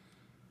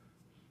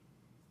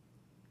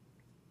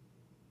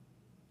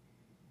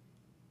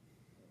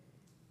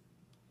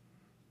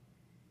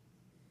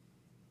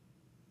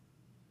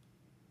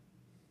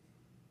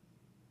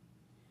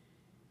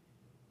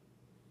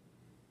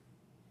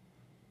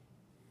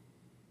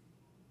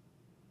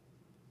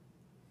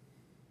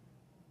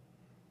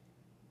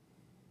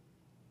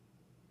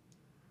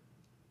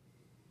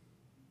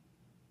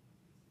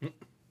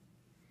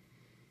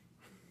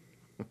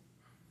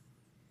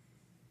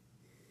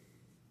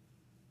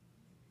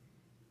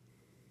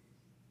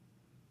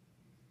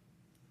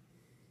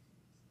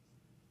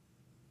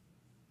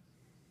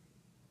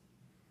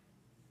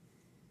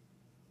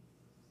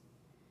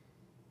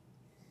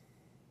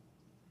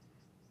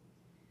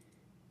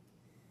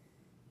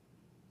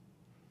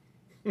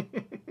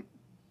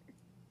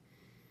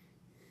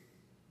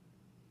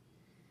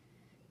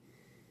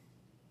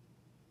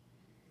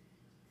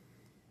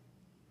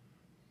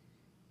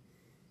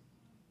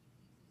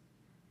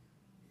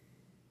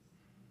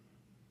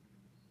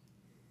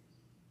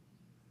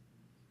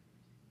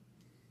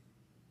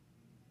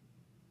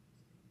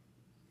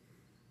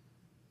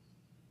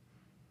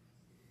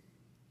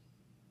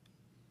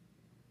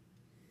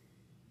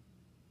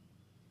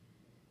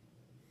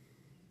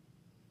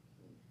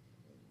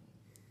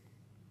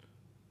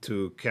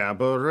 To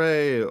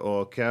cabaret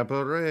or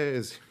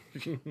cabarets.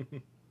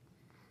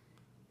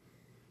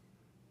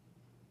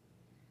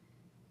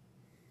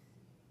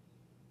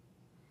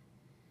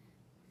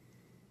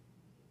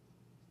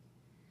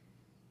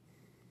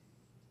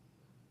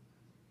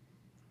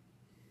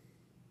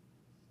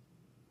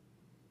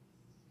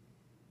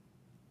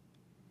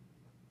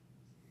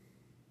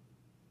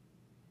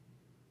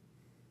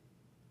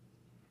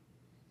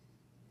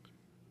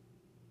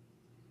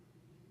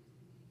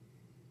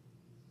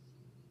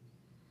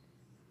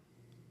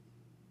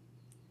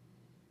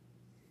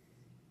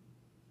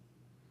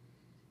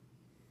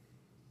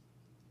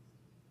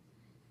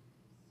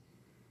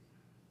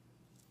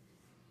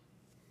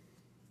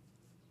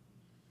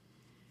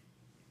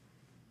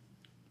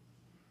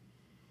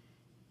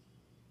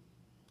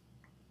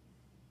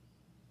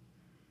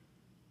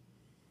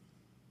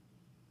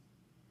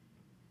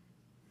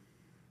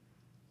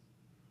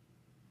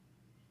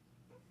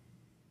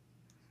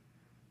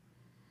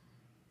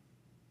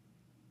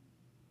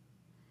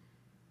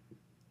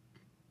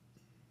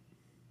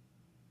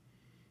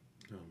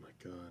 Oh my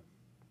god.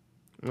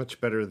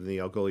 Much better than the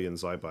Algolian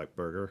Zweiback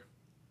burger.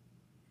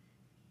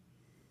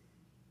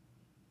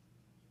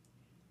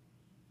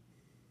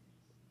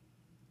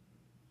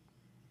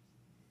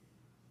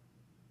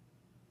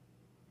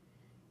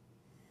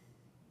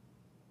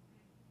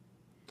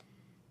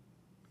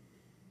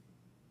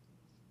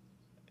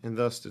 And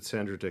thus did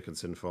Sandra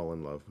Dickinson fall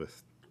in love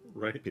with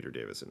Right? Peter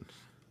Davison.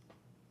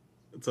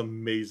 It's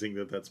amazing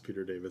that that's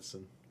Peter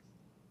Davison.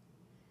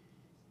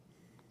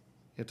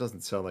 It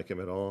doesn't sound like him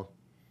at all.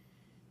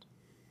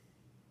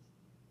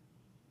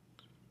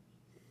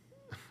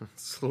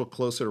 It's a little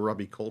closer to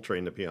Robbie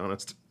Coltrane, to be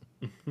honest.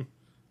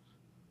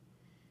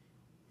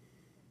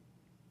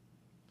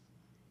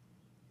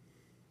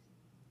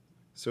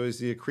 So is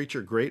he a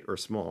creature great or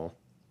small?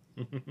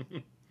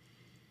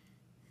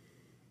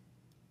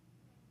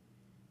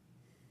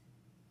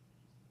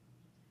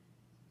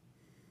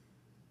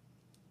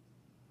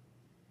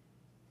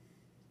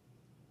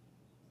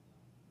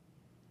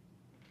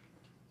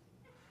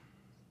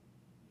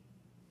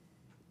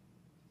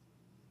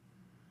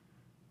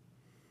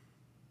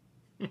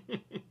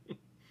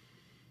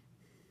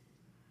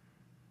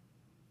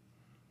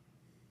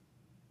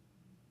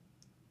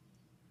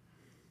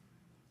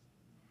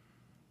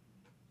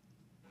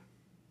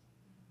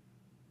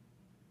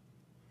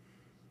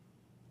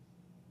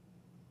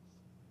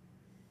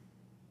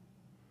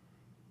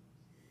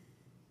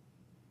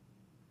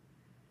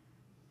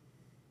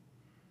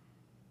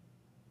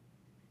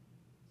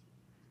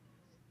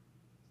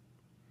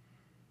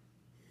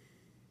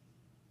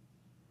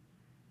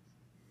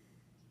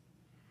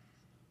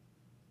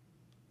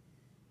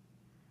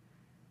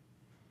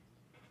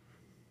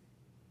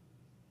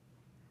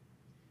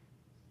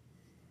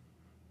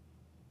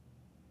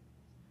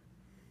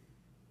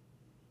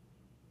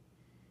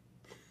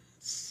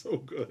 So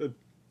good.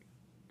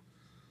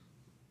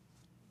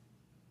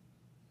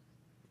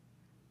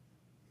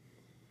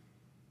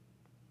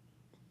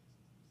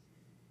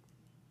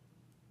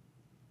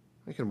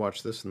 I can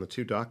watch this and the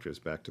Two Doctors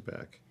back to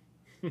back.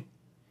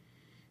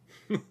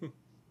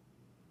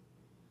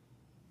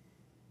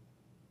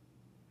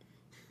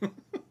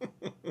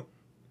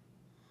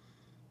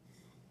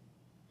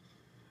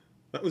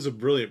 That was a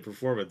brilliant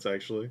performance,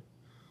 actually.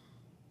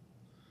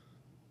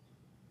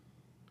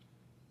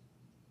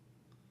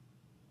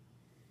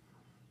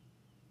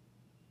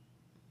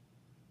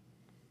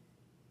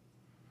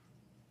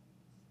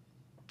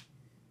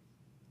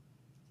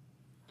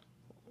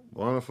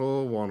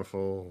 Wonderful,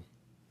 wonderful.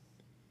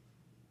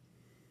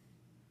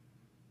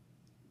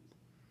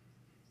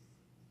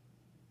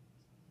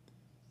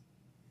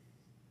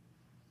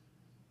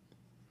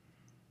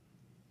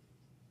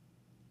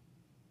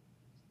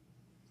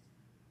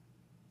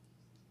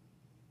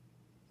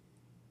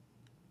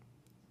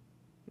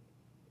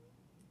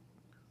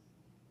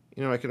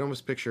 You know, I can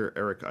almost picture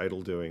Eric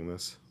Idle doing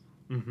this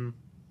Mm-hmm.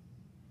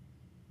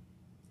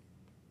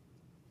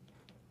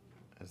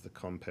 as the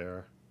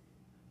compere.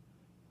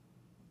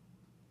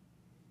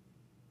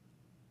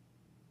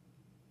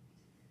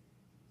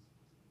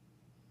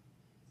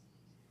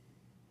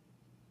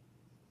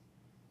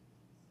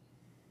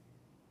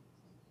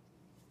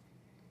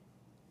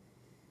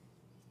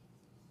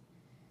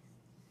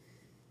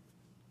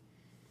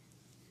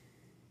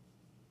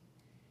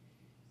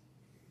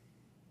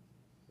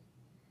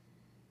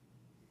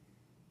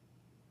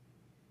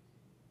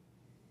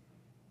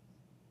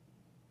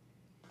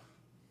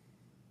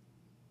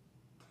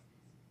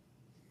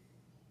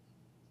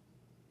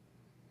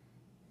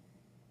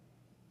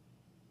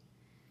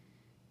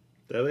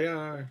 There they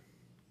are.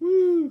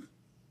 Woo!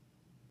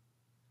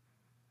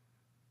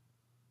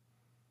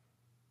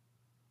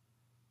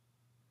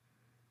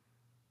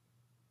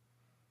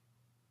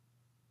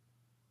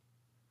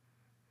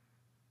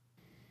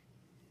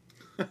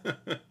 All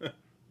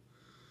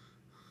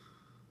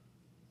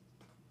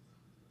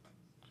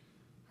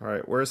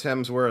right, where's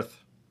Hemsworth?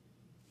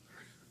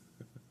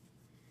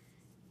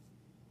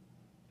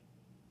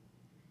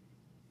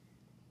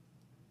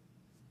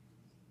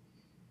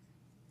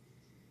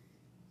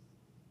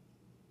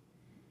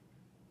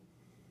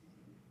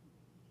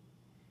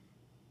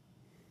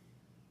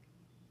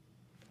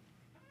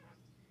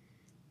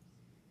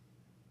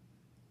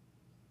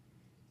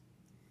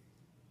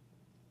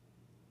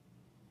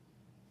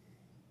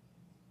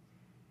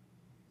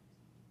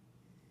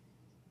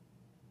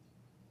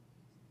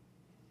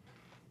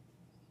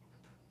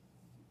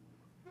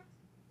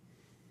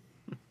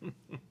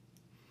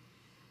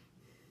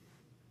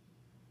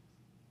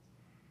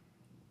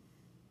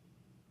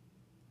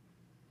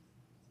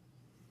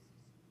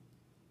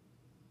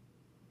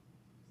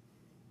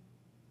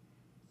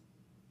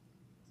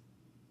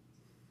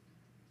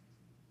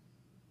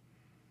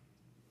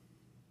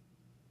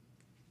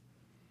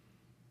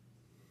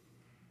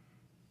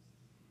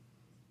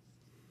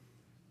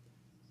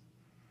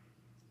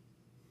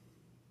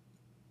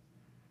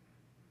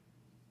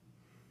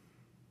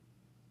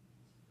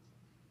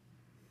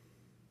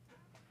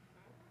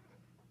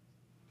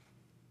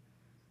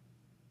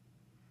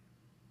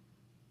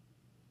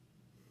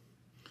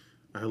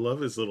 I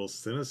love his little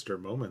sinister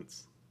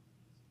moments.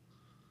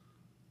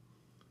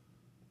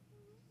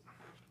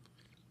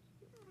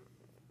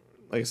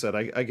 Like I said,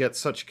 I get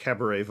such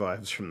cabaret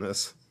vibes from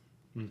this.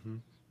 Mm-hmm.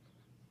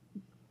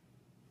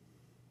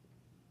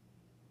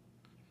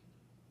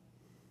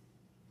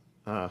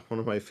 One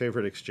of my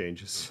favorite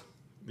exchanges.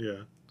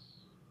 Yeah.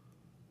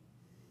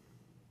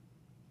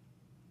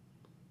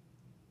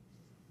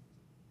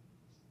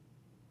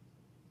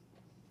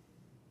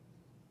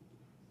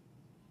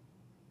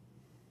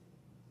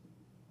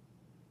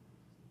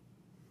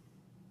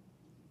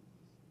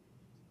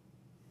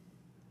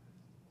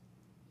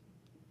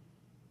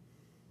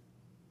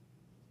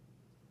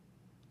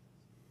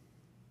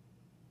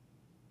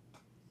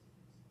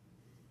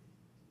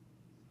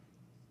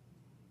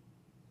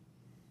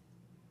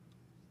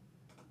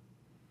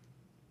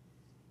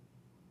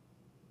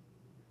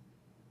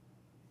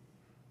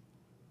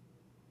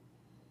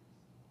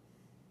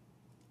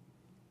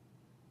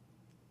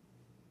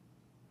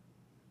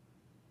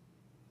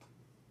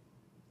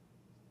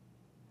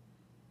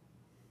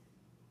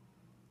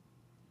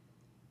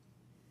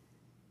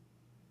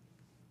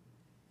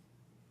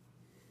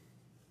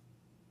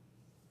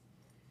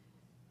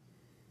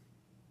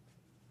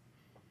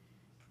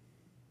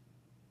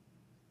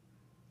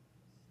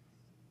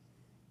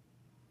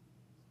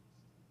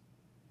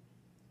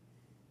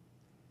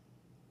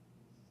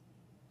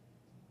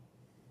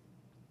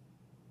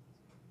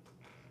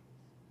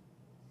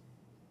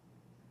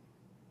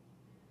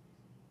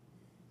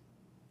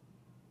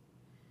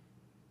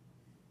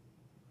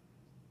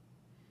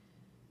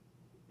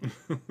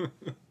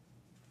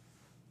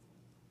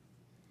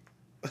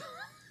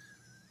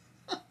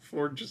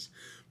 Ford just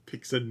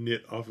picks a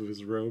knit off of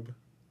his robe.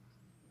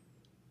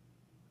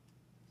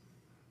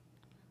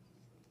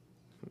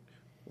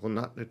 Will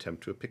not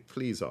attempt to pick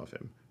fleas off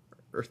him.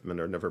 Earthmen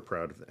are never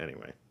proud of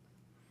anyway.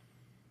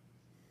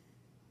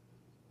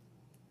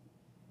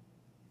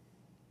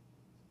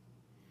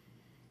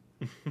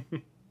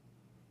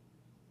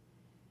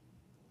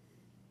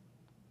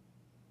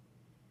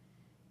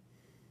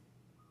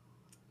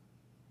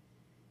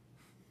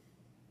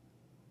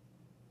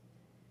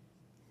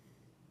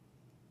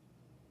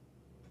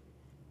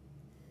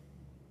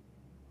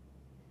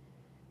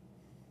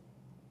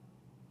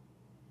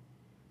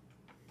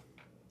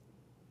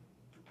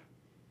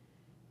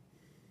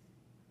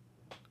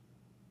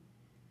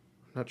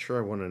 Not sure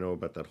I want to know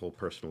about that whole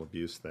personal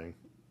abuse thing.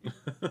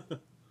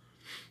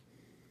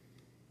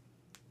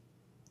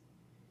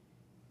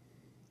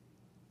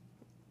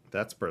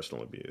 That's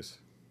personal abuse.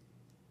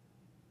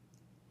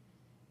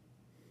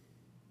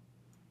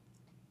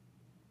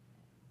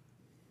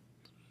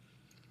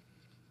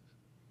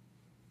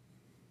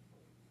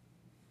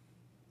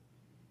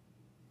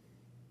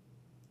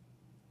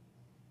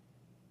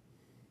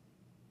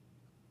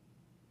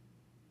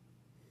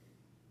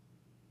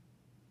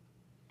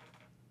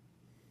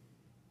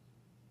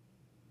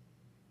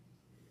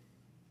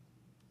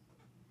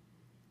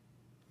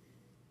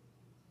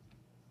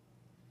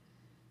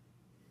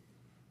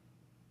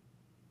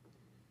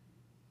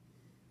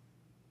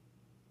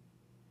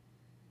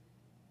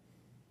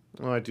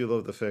 Well, I do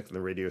love the fact in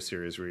the radio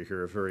series where you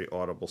hear a very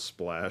audible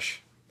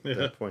splash at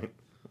that point.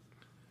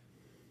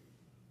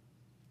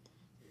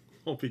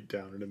 I'll be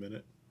down in a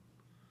minute.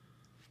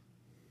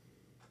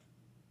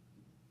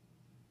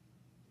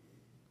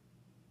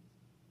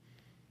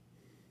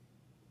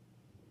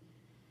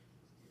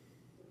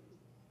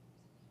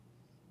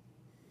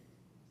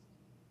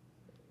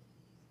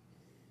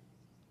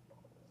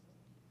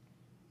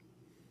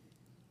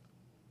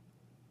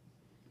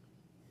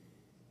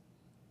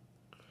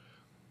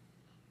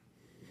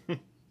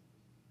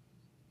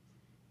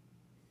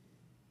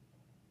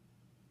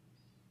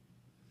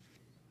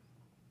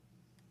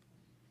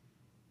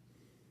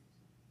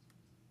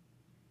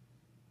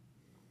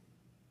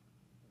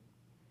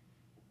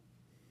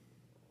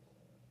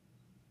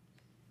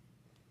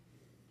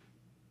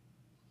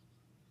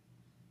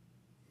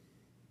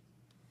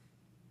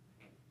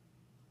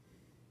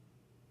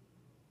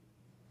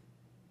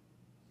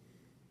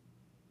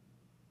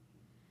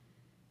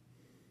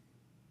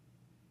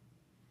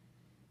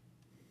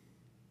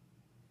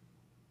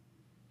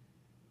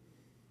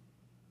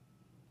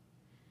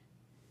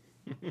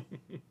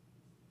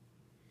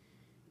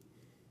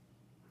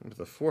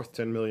 The fourth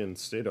 10 million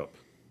stayed up.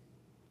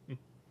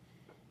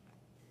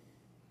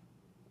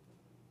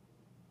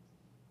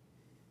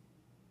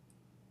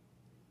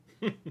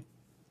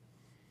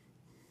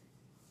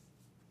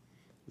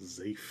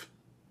 Zafe.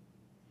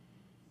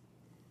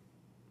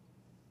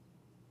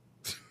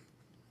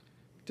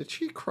 Did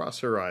she cross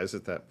her eyes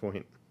at that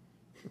point?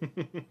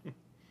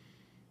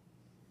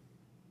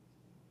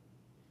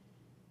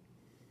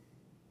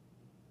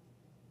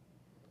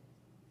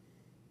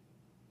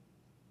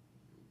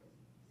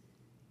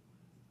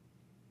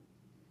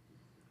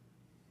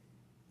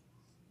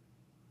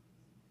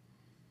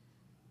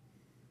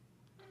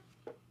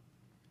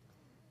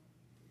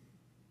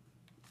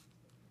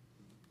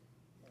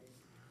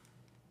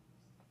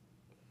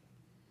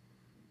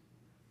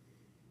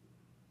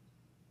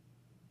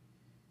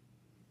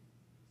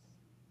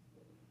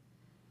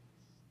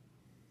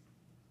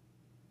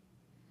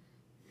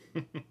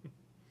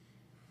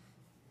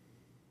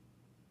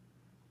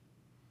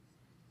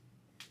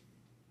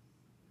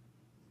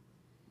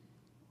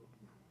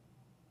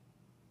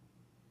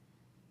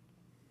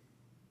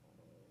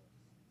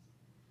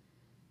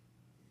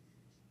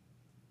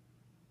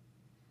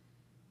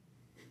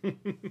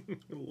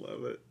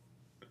 Love it.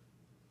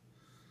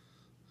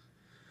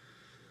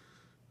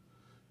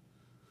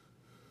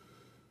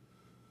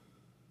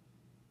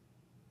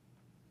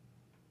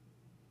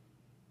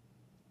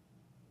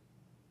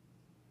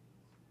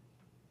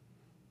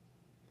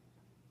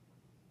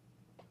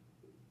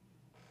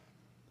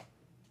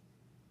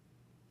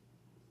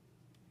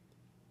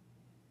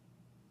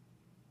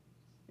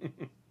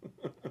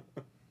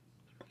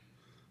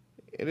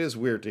 It is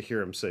weird to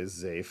hear him say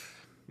Zafe.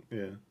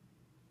 Yeah.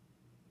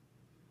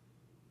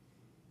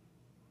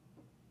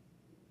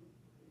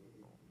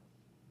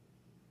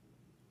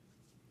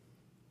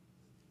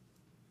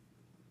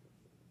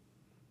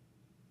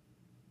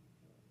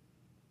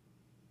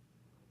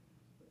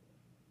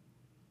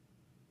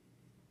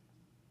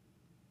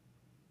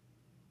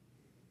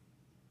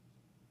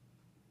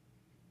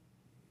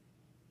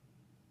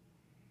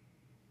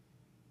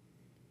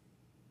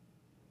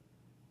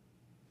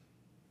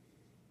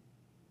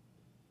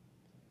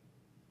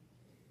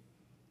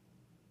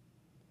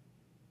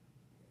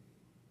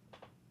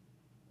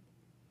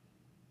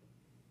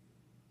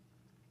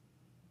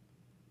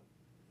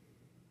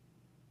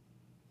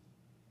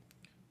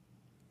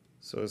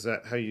 So is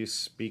that how you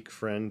speak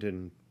friend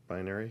in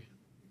binary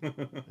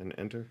and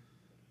enter?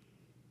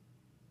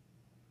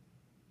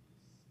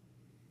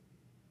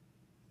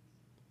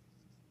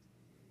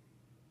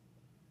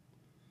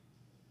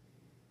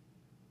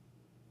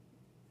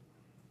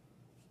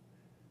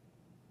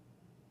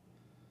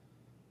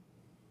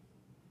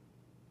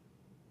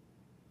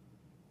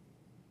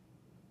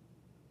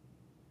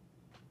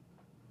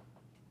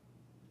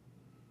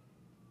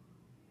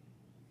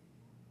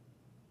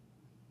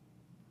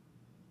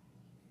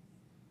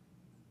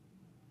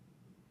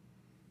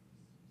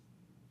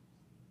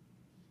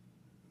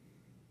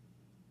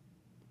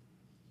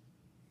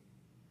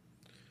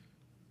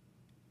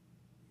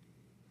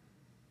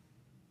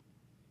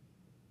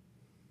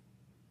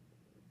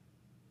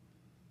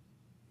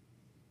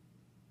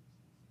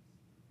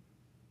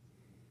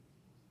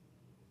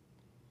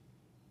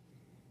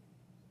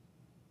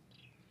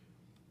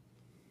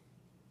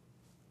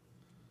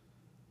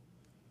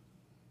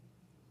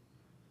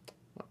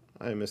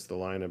 I missed the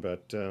line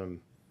about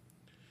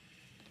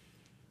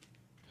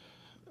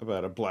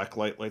a black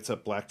light lights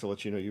up black to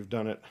let you know you've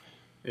done it.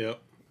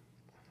 Yep.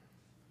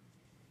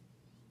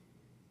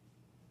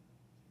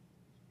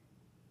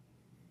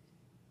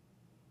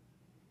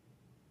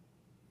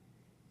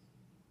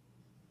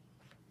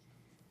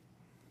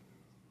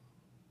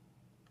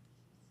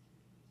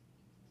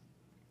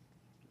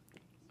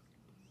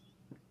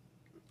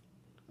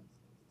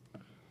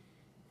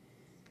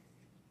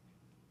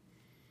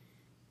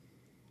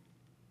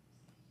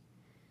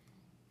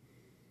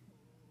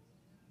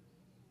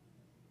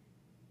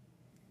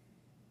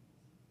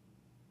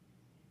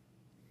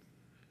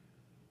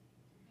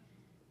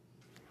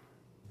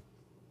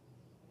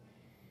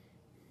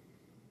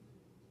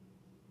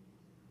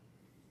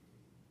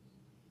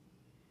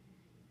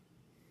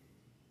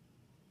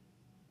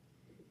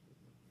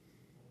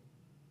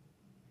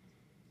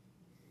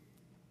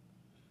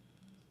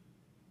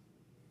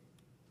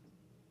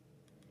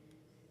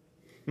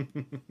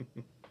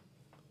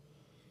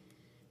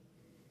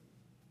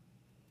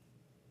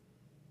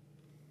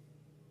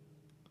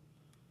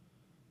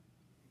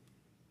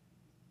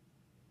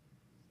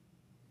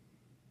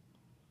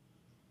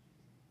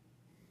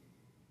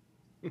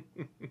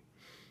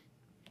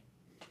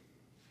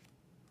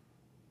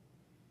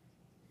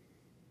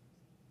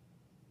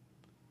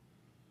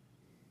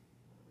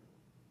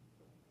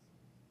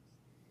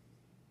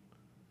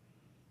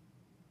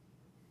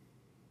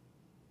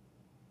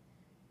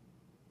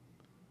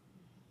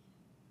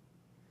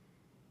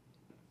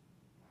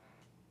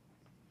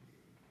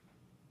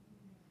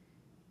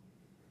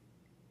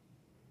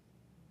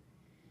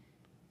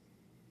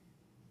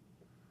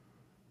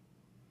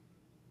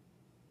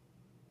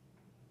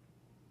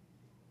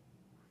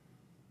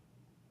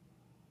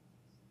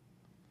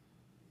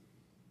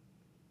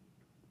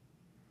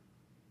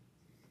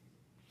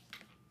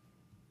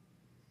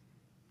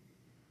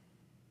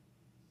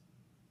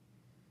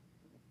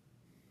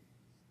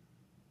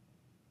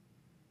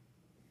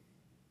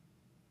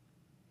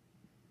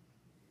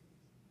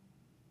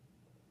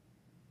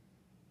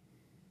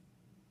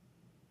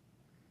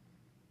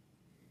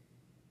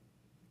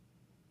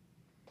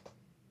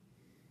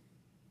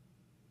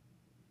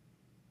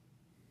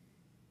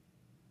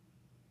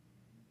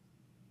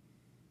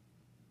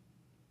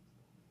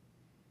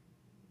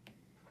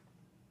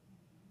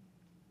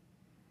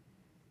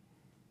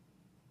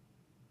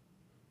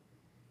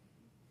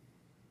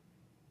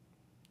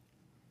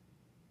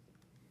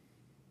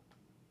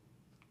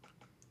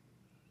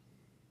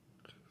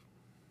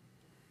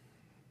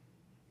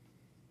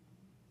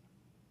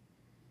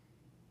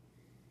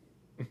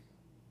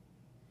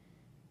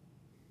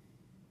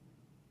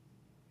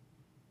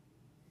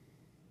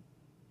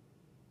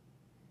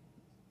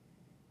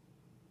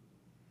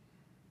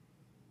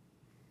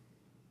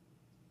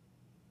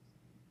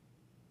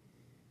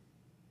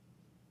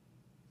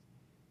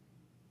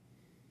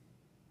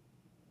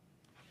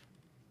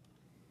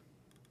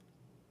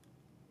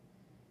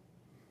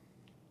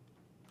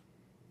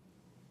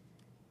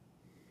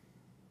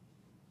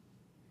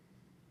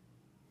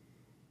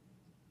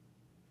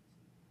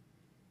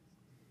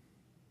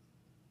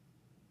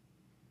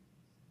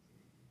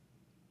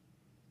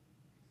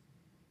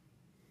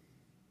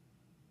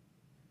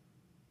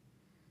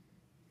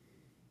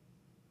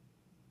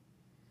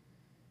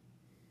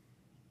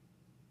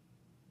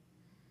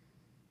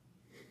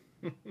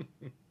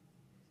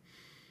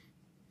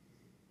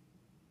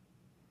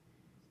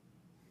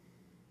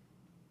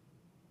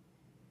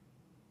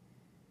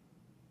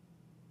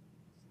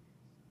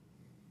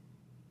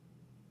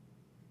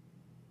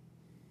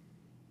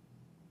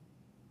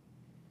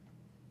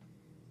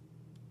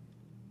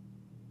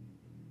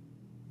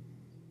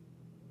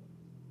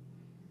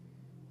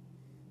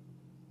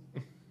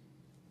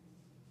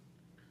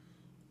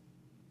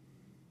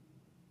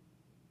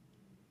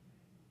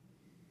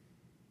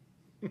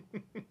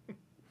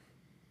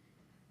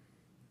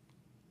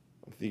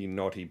 The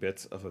naughty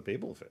bits of a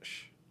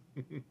babelfish.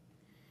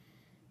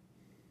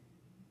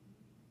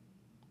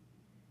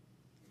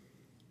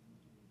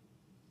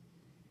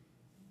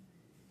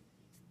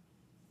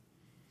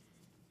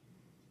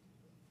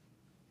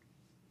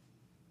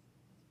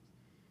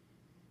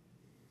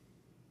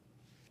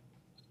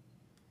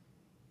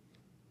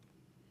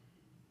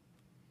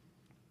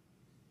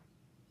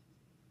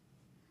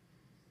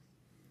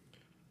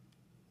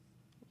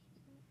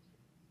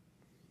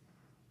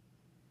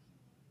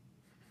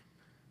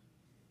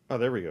 Oh,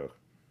 there we go.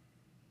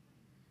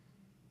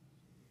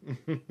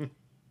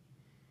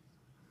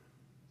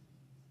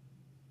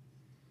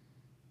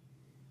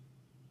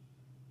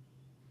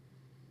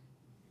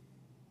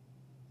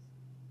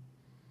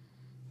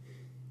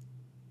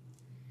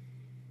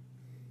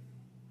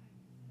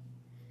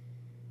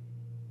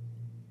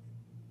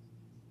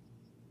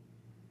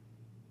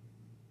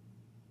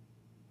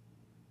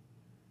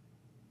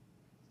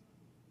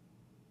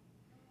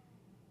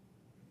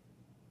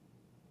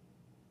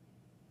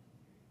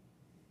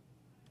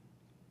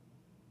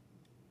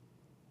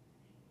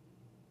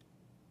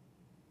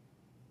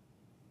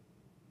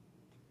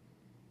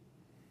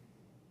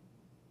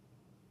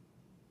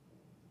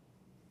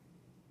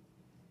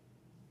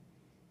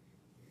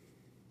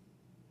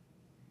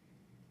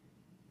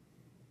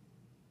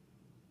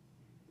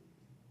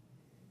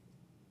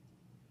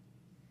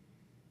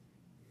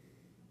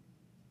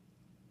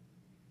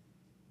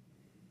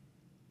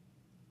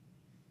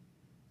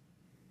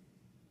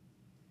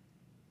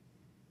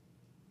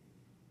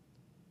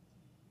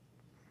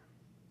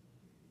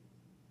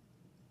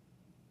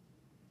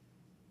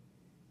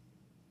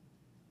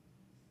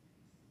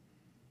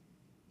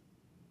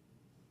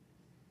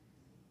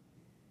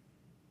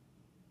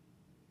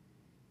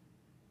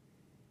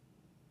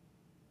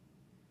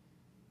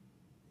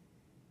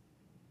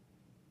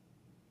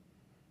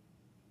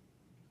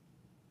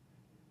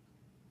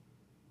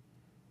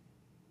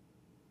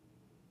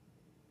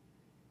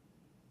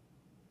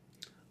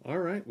 All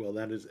right. Well,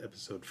 that is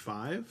episode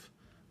 5.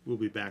 We'll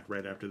be back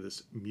right after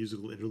this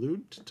musical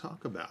interlude to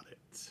talk about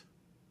it.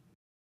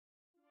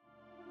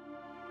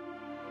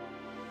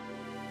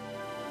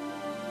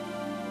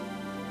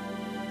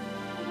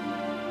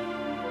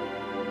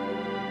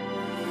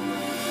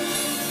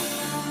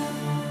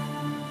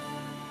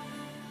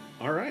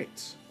 All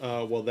right.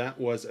 Well, that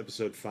was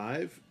episode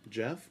 5.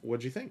 Jeff,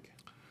 what'd you think?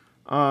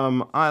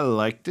 I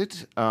liked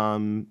it.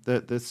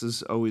 That this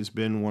has always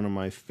been one of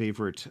my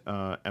favorite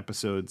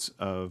episodes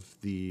of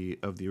the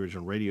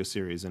original radio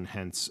series, and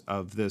hence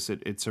of this,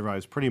 it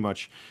survives pretty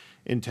much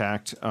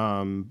intact.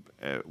 And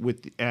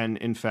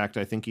in fact,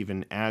 I think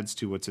even adds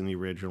to what's in the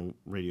original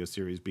radio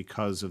series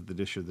because of the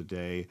dish of the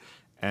day,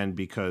 and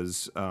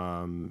because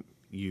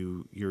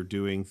you're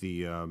doing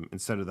the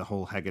instead of the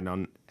whole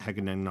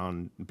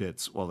Hagenanon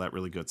bits. Well, that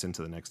really gets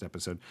into the next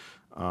episode.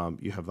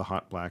 You have the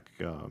hot black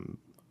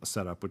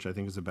setup, which I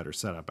think is a better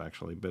setup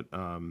actually. But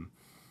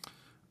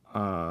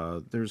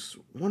there's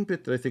one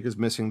bit that I think is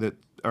missing, that,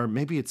 or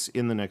maybe it's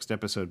in the next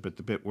episode, but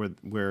the bit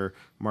where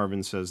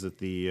Marvin says that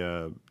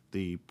the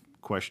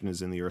question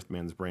is in the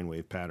Earthman's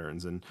brainwave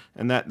patterns, and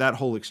that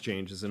whole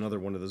exchange is another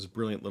one of those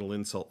brilliant little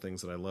insult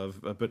things that I love.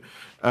 But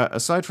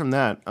aside from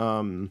that.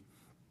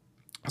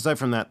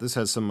 This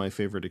has some of my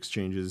favorite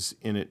exchanges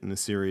in it in the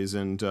series,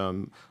 and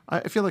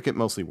I feel like it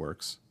mostly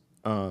works.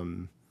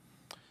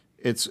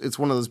 It's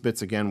one of those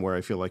bits again where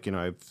I feel like,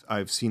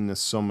 I've seen this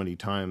so many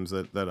times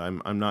that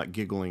I'm not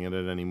giggling at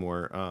it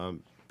anymore,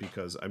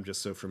 because I'm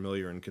just so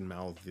familiar and can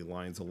mouth the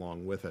lines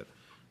along with it.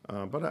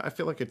 But I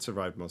feel like it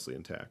survived mostly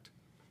intact.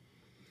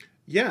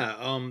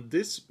 Yeah,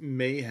 this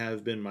may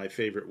have been my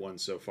favorite one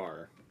so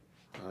far.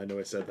 I know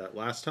I said that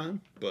last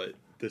time, but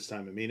this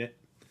time I mean it.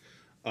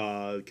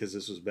 Because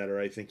this was better,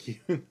 I think,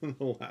 even than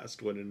the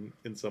last one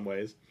in some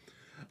ways.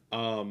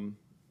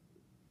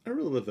 I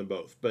really love them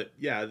both, but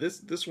yeah,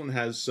 this one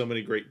has so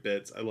many great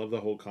bits. I love the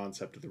whole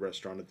concept of the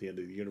restaurant at the end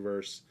of the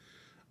universe.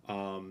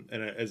 And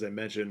as I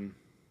mentioned,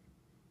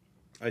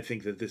 I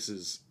think that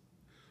this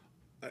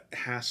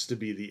has to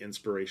be the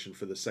inspiration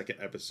for the second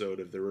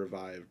episode of the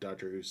revived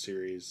Doctor Who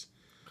series,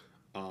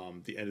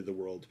 The End of the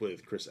World,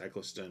 with Chris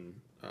Eccleston,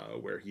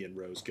 where he and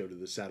Rose go to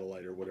the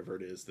satellite or whatever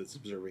it is that's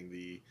observing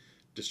the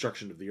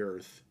destruction of the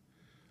Earth.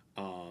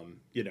 And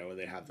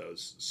they have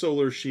those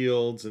solar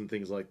shields and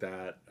things like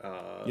that.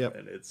 Yep.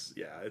 And it's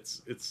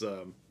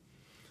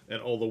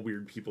and all the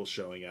weird people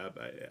showing up.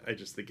 I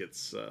just think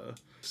it's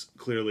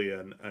clearly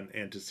an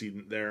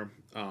antecedent there,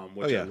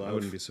 which I love. I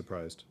wouldn't be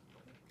surprised.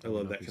 I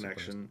love that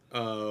connection.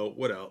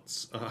 What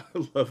else? I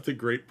love the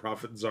great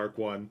Prophet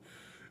Zarquan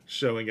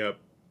showing up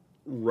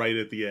right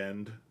at the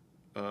end,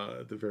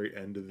 at the very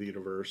end of the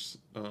universe,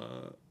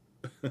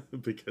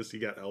 because he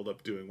got held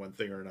up doing one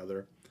thing or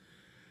another.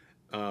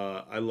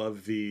 I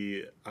love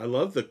the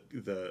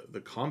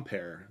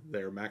compare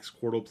there, Max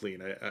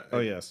Quartlepleen. Oh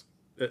yes,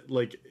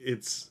 like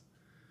it's.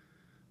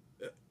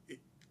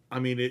 I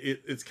mean,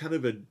 it's kind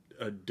of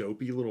a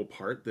dopey little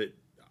part that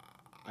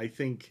I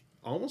think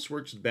almost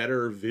works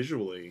better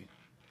visually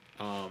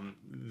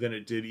than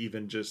it did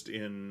even just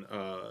in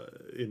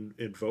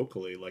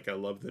vocally. Like I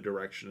love the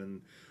direction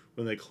and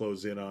when they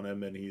close in on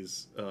him and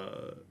he's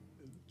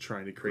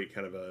trying to create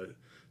kind of a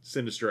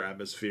sinister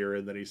atmosphere,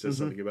 and then he says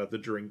something about the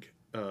drink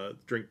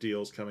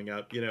deals coming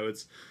up. You know,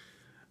 it's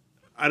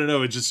I don't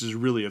know. It just is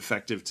really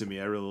effective to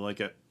me. I really like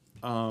it.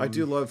 I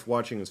do love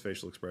watching his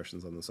facial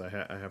expressions on this. I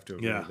have to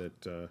agree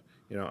that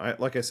you know,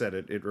 like I said,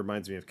 it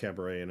reminds me of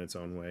Cabaret in its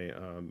own way.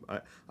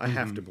 I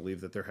have to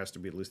believe that there has to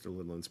be at least a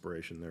little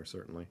inspiration there,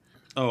 certainly.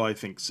 Oh, I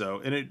think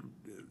so. And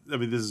I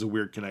mean, this is a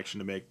weird connection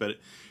to make, but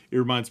it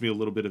reminds me a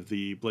little bit of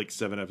the Blake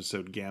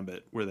 7-episode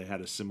Gambit, where they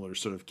had a similar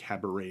sort of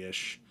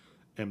cabaret-ish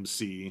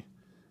MC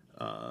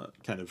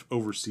kind of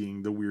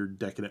overseeing the weird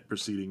decadent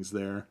proceedings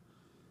there.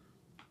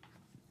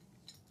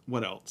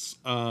 What else?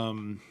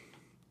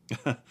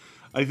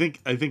 I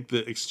think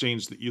the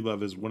exchange that you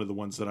love is one of the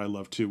ones that I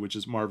love too, which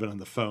is Marvin on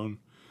the phone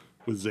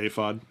with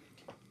Zaphod.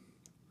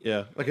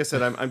 Yeah, like I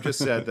said, I'm just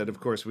sad that of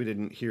course we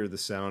didn't hear the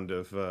sound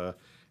of oh,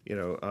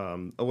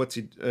 what's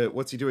he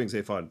doing,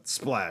 Zaphod?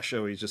 Splash!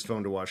 Oh, he's just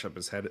phoned to wash up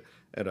his head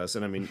at us.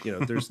 And I mean, you know,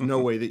 there's no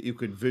way that you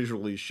could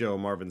visually show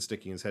Marvin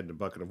sticking his head in a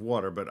bucket of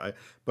water.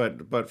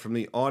 But from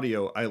the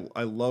audio,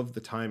 I love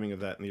the timing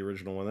of that in the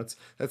original one.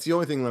 That's the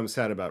only thing I'm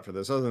sad about for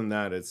this. Other than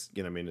that, it's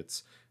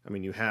I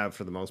mean, you have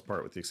for the most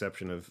part, with the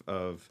exception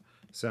of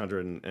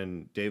Sandra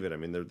and David. I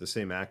mean, they're the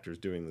same actors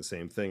doing the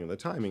same thing, and the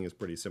timing is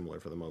pretty similar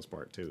for the most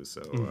part too.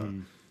 So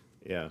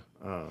yeah.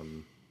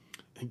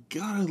 And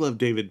God, I love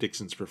David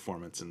Dixon's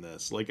performance in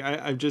this. Like,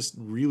 I've just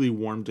really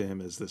warmed to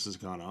him as this has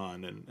gone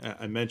on. And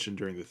I mentioned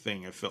during the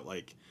thing, I felt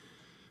like,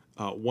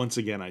 once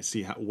again, I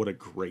see what a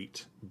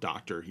great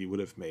doctor he would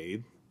have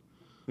made.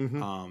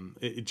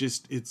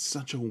 It's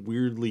such a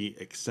weirdly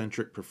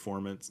eccentric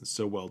performance and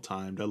so well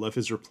timed. I love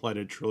his reply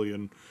to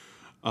Trillian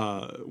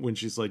when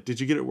she's like, "Did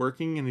you get it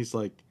working?" And he's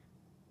like,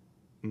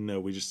 "No,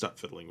 we just stopped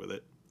fiddling with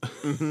it."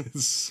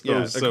 It's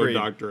so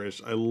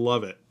doctorish. I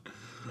love it.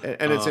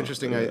 And it's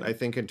interesting, I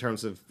think, in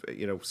terms of,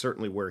 you know,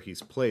 certainly where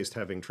he's placed,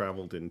 having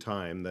traveled in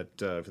time, that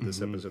for this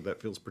episode,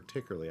 that feels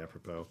particularly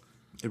apropos.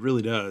 It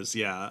really does,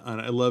 yeah. And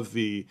I love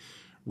the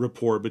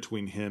rapport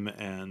between him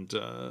and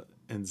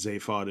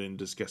Zaphod in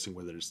discussing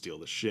whether to steal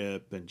the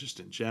ship and just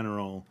in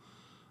general.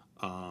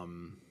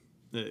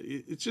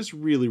 It's just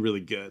really,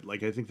 really good.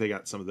 Like, I think they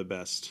got some of the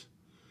best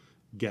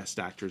guest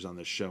actors on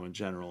this show in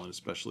general, and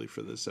especially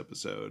for this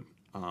episode.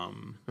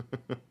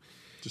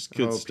 Just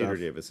good stuff. Peter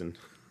Davison.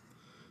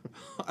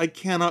 I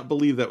cannot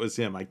believe that was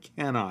him. I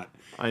cannot.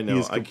 I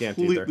know. I can't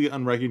either. Completely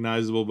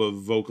unrecognizable, both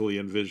vocally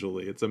and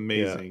visually. It's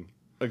amazing.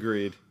 Yeah,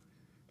 agreed.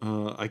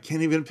 I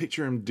can't even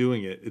picture him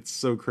doing it. It's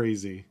so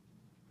crazy.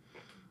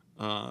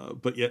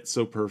 But yet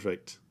so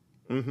perfect.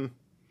 He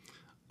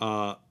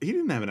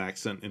didn't have an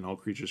accent in All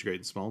Creatures Great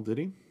and Small, did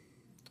he?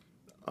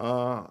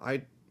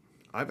 I've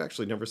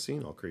actually never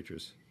seen All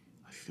Creatures.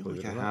 I feel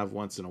like I have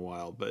once in a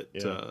while, but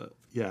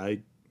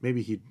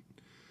maybe he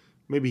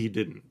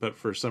didn't. But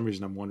for some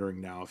reason, I'm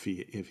wondering now if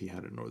he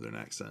had a northern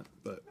accent.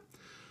 But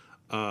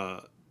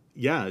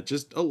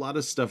just a lot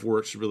of stuff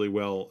works really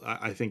well.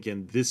 I think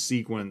in this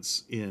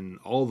sequence in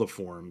all the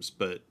forms,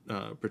 but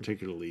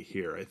particularly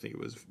here, I think it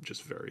was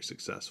just very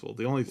successful.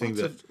 The only thing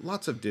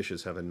lots of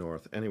dishes have a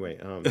north. Anyway,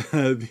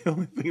 the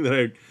only thing that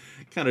I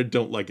kind of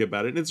don't like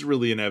about it, and it's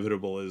really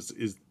inevitable, is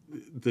it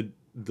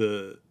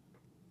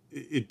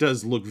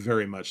does look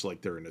very much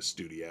like they're in a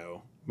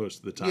studio most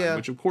of the time,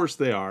 which of course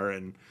they are,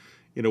 and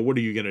you know, what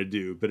are you going to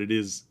do? But it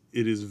is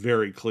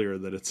very clear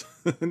that it's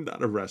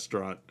not a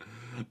restaurant.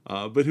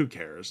 But who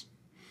cares?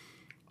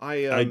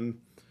 I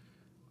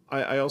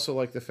also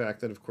like the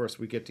fact that, of course,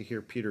 we get to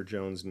hear Peter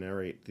Jones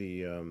narrate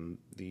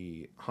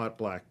the Hot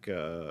Black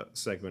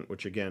segment,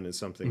 which again is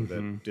something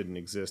that didn't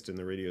exist in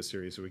the radio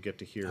series. So we get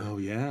to hear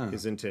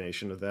his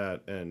intonation of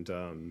that, and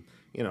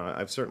you know,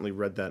 I've certainly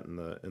read that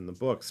in the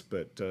books,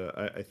 but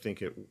I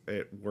think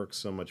it works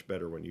so much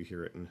better when you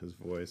hear it in his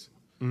voice.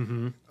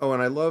 Oh,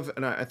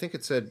 and I think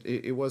it said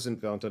it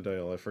wasn't Valentin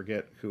Doyle. I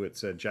forget who it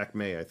said. Jack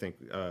May, I think,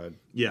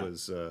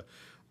 was.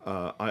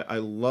 I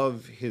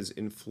love his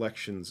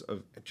inflections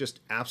of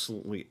just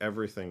absolutely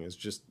everything. Is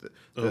just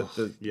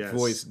the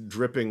voice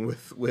dripping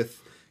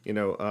with you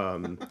know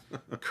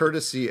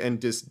courtesy and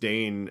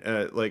disdain.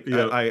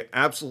 I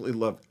absolutely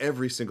love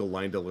every single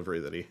line delivery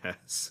that he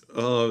has.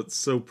 Oh, it's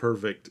so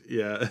perfect.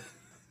 Yeah.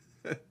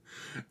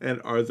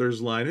 And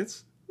Arthur's line,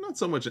 it's not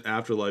so much an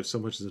afterlife, so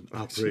much as an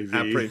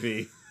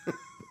après-vie.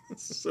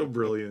 So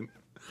brilliant.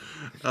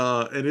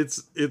 And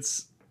it's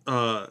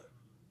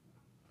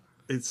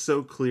it's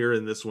so clear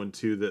in this one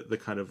too that the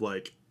kind of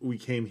like we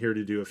came here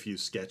to do a few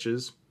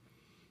sketches,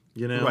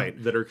 Right.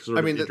 that are sort I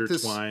of mean,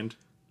 intertwined.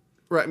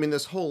 Right. I mean,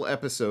 this whole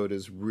episode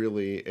is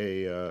really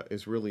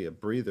a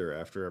breather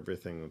after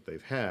everything that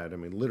they've had. I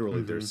mean,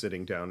 literally, they're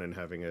sitting down and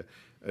having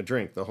a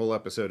drink. The whole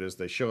episode is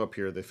they show up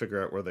here, they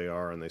figure out where they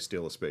are, and they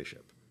steal a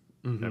spaceship.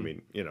 I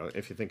mean,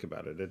 if you think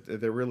about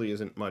it, there really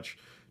isn't much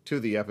to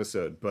the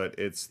episode, but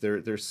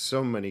there's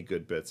so many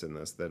good bits in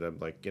this that I'm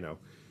like,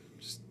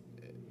 just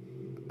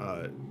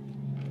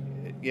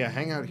yeah,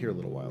 hang out here a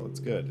little while. It's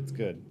good. It's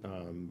good.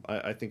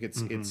 I think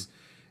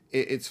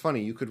it's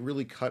funny. You could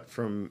really cut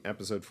from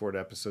episode 4 to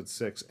episode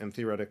 6 and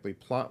theoretically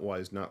plot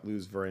wise not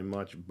lose very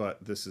much.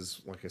 But this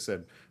is, like I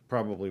said,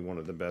 probably one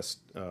of the best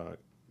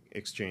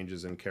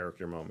exchanges and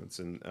character moments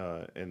in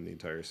the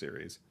entire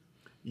series.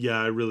 Yeah,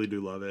 I really do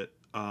love it.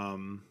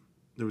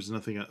 There was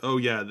nothing. Oh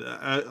yeah,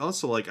 I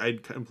also like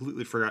I'd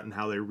completely forgotten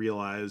how they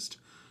realized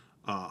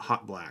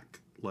Hot Black,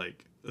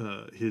 like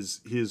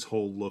his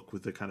whole look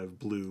with the kind of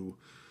blue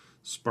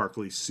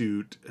sparkly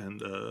suit and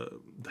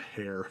the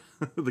hair,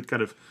 the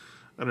kind of,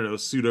 I don't know,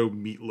 pseudo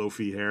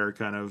meatloafy hair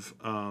kind of.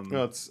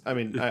 No,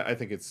 I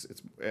think it's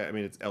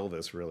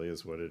Elvis really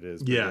is what it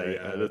is. But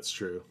yeah, that's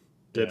true.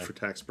 Dead for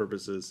tax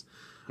purposes.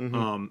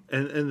 Mm-hmm.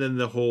 And then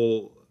the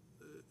whole,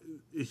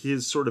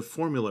 his sort of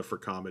formula for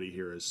comedy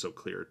here is so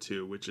clear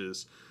too, which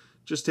is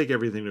just take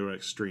everything to an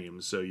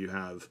extreme. So you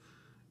have,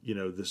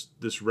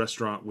 this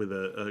restaurant with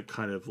a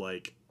kind of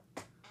like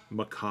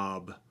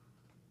macabre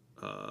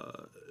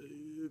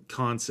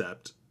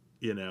concept,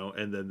 and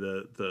then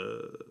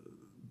the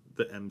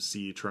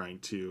MC trying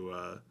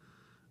to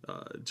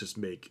just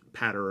make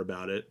patter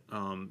about it.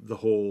 The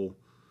whole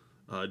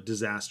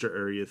disaster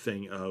area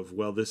thing of,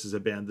 well, this is a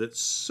band that's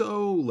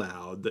so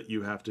loud that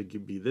you have to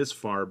be this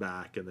far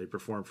back and they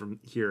perform from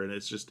here. And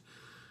it's just,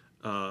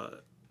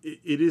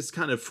 it is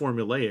kind of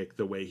formulaic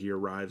the way he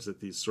arrives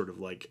at these sort of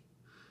like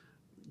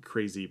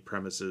crazy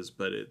premises,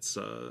 but it's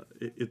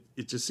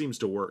it just seems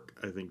to work,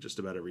 I think, just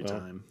about every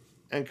time.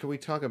 And can we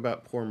talk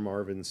about poor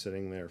Marvin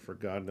sitting there for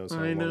God knows how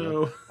long? I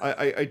know.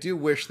 I do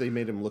wish they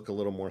made him look a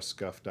little more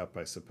scuffed up,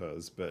 I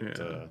suppose, but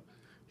yeah.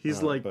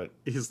 He's like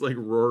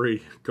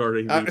Rory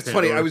guarding the it's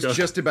funny, I was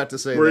just about to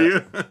say Were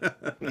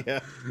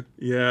that.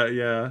 you?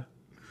 Yeah.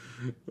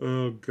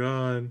 Oh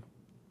God.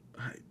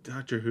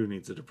 Doctor Who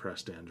needs a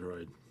depressed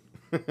android.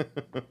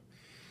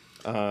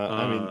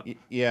 I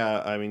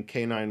mean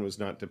K9 was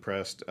not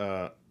depressed.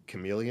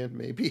 Chameleon,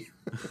 maybe.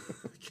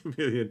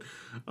 Chameleon.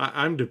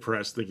 I'm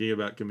depressed thinking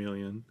about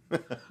Chameleon.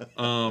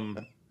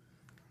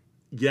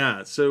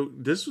 Yeah, so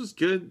this was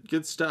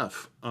good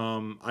stuff.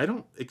 I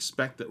don't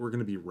expect that we're going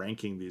to be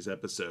ranking these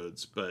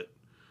episodes, but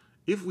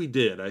if we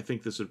did, I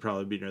think this would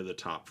probably be near the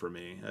top for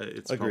me.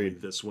 It's Agreed.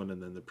 Probably this one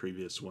and then the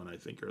previous one, I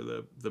think, are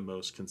the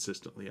most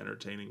consistently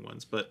entertaining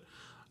ones. But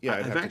yeah,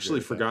 I've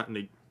actually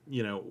forgotten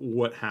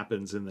what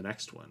happens in the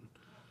next one.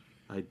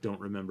 I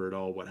don't remember at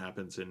all what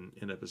happens in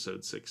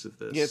episode 6 of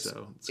this. Yeah,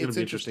 so it's going to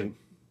be interesting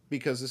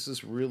because this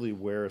is really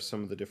where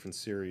some of the different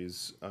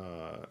series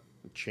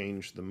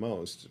changed the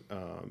most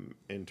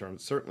in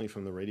terms, certainly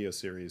from the radio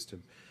series to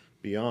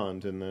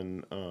beyond. And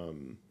then,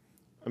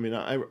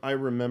 I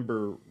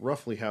remember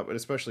roughly how, but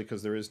especially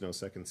because there is no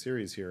second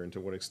series here, and to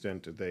what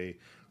extent did they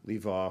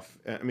leave off?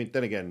 I mean,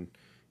 then again,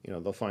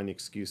 they'll find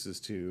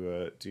excuses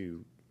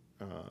to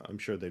I'm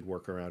sure they'd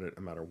work around it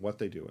no matter what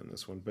they do in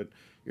this one. But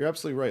you're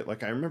absolutely right.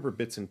 Like, I remember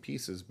bits and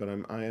pieces, but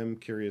I am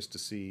curious to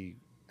see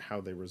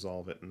how they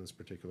resolve it in this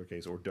particular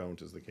case, or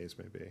don't, as the case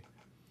may be.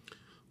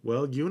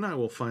 Well, you and I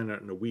will find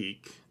out in a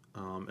week,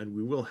 and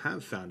we will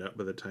have found out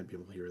by the time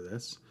people hear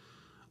this.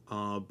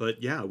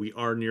 But yeah, we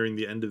are nearing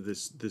the end of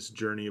this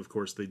journey. Of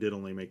course, they did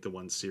only make the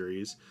one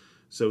series,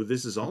 so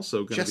this is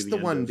also going to be the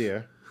one,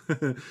 dear.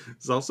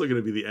 It's also going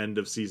to be the end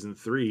of season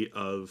 3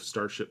 of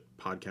Starship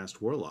Podcast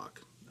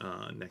Warlock.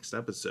 Next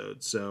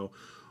episode. So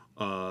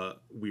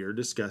we are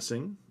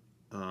discussing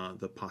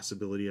the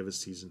possibility of a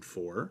season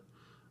 4.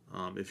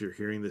 If you're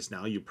hearing this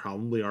now, you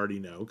probably already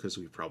know because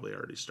we probably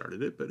already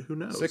started it, but who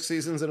knows? 6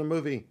 seasons in a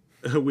movie.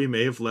 We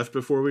may have left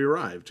before we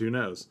arrived. Who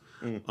knows?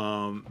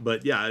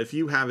 But yeah, if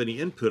you have any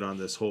input on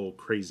this whole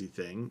crazy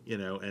thing,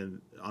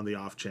 and on the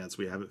off chance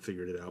we haven't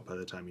figured it out by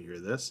the time you hear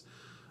this,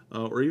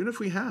 or even if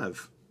we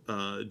have,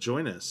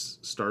 join us.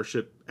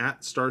 Starship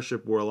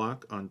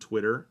Warlock on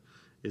Twitter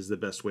is the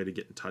best way to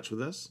get in touch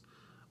with us.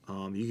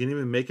 You can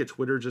even make a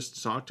Twitter just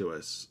to talk to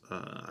us.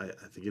 I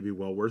think it'd be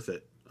well worth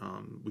it.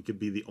 We could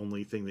be the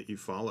only thing that you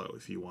follow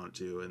if you want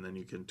to, and then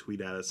you can tweet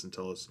at us and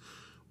tell us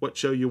what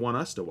show you want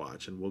us to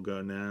watch, and we'll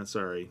go, nah,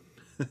 sorry.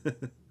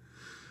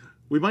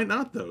 We might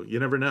not, though. You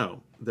never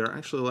know. There are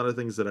actually a lot of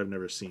things that I've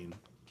never seen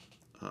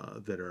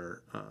that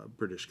are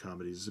British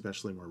comedies,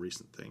 especially more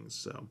recent things,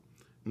 so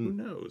who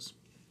knows?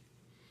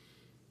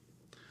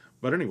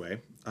 But anyway,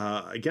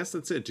 I guess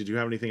that's it. Did you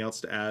have anything else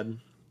to add?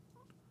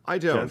 I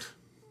don't. Jeff?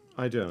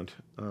 I don't.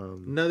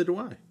 Neither do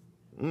I.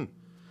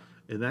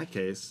 In that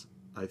case,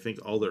 I think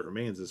all that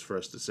remains is for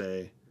us to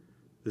say,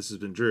 this has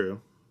been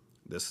Drew.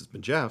 This has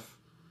been Jeff.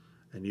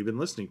 And you've been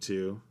listening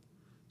to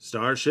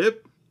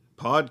Starship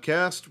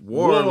Podcast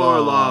Warlock.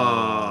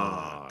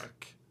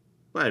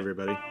 Bye,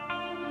 everybody.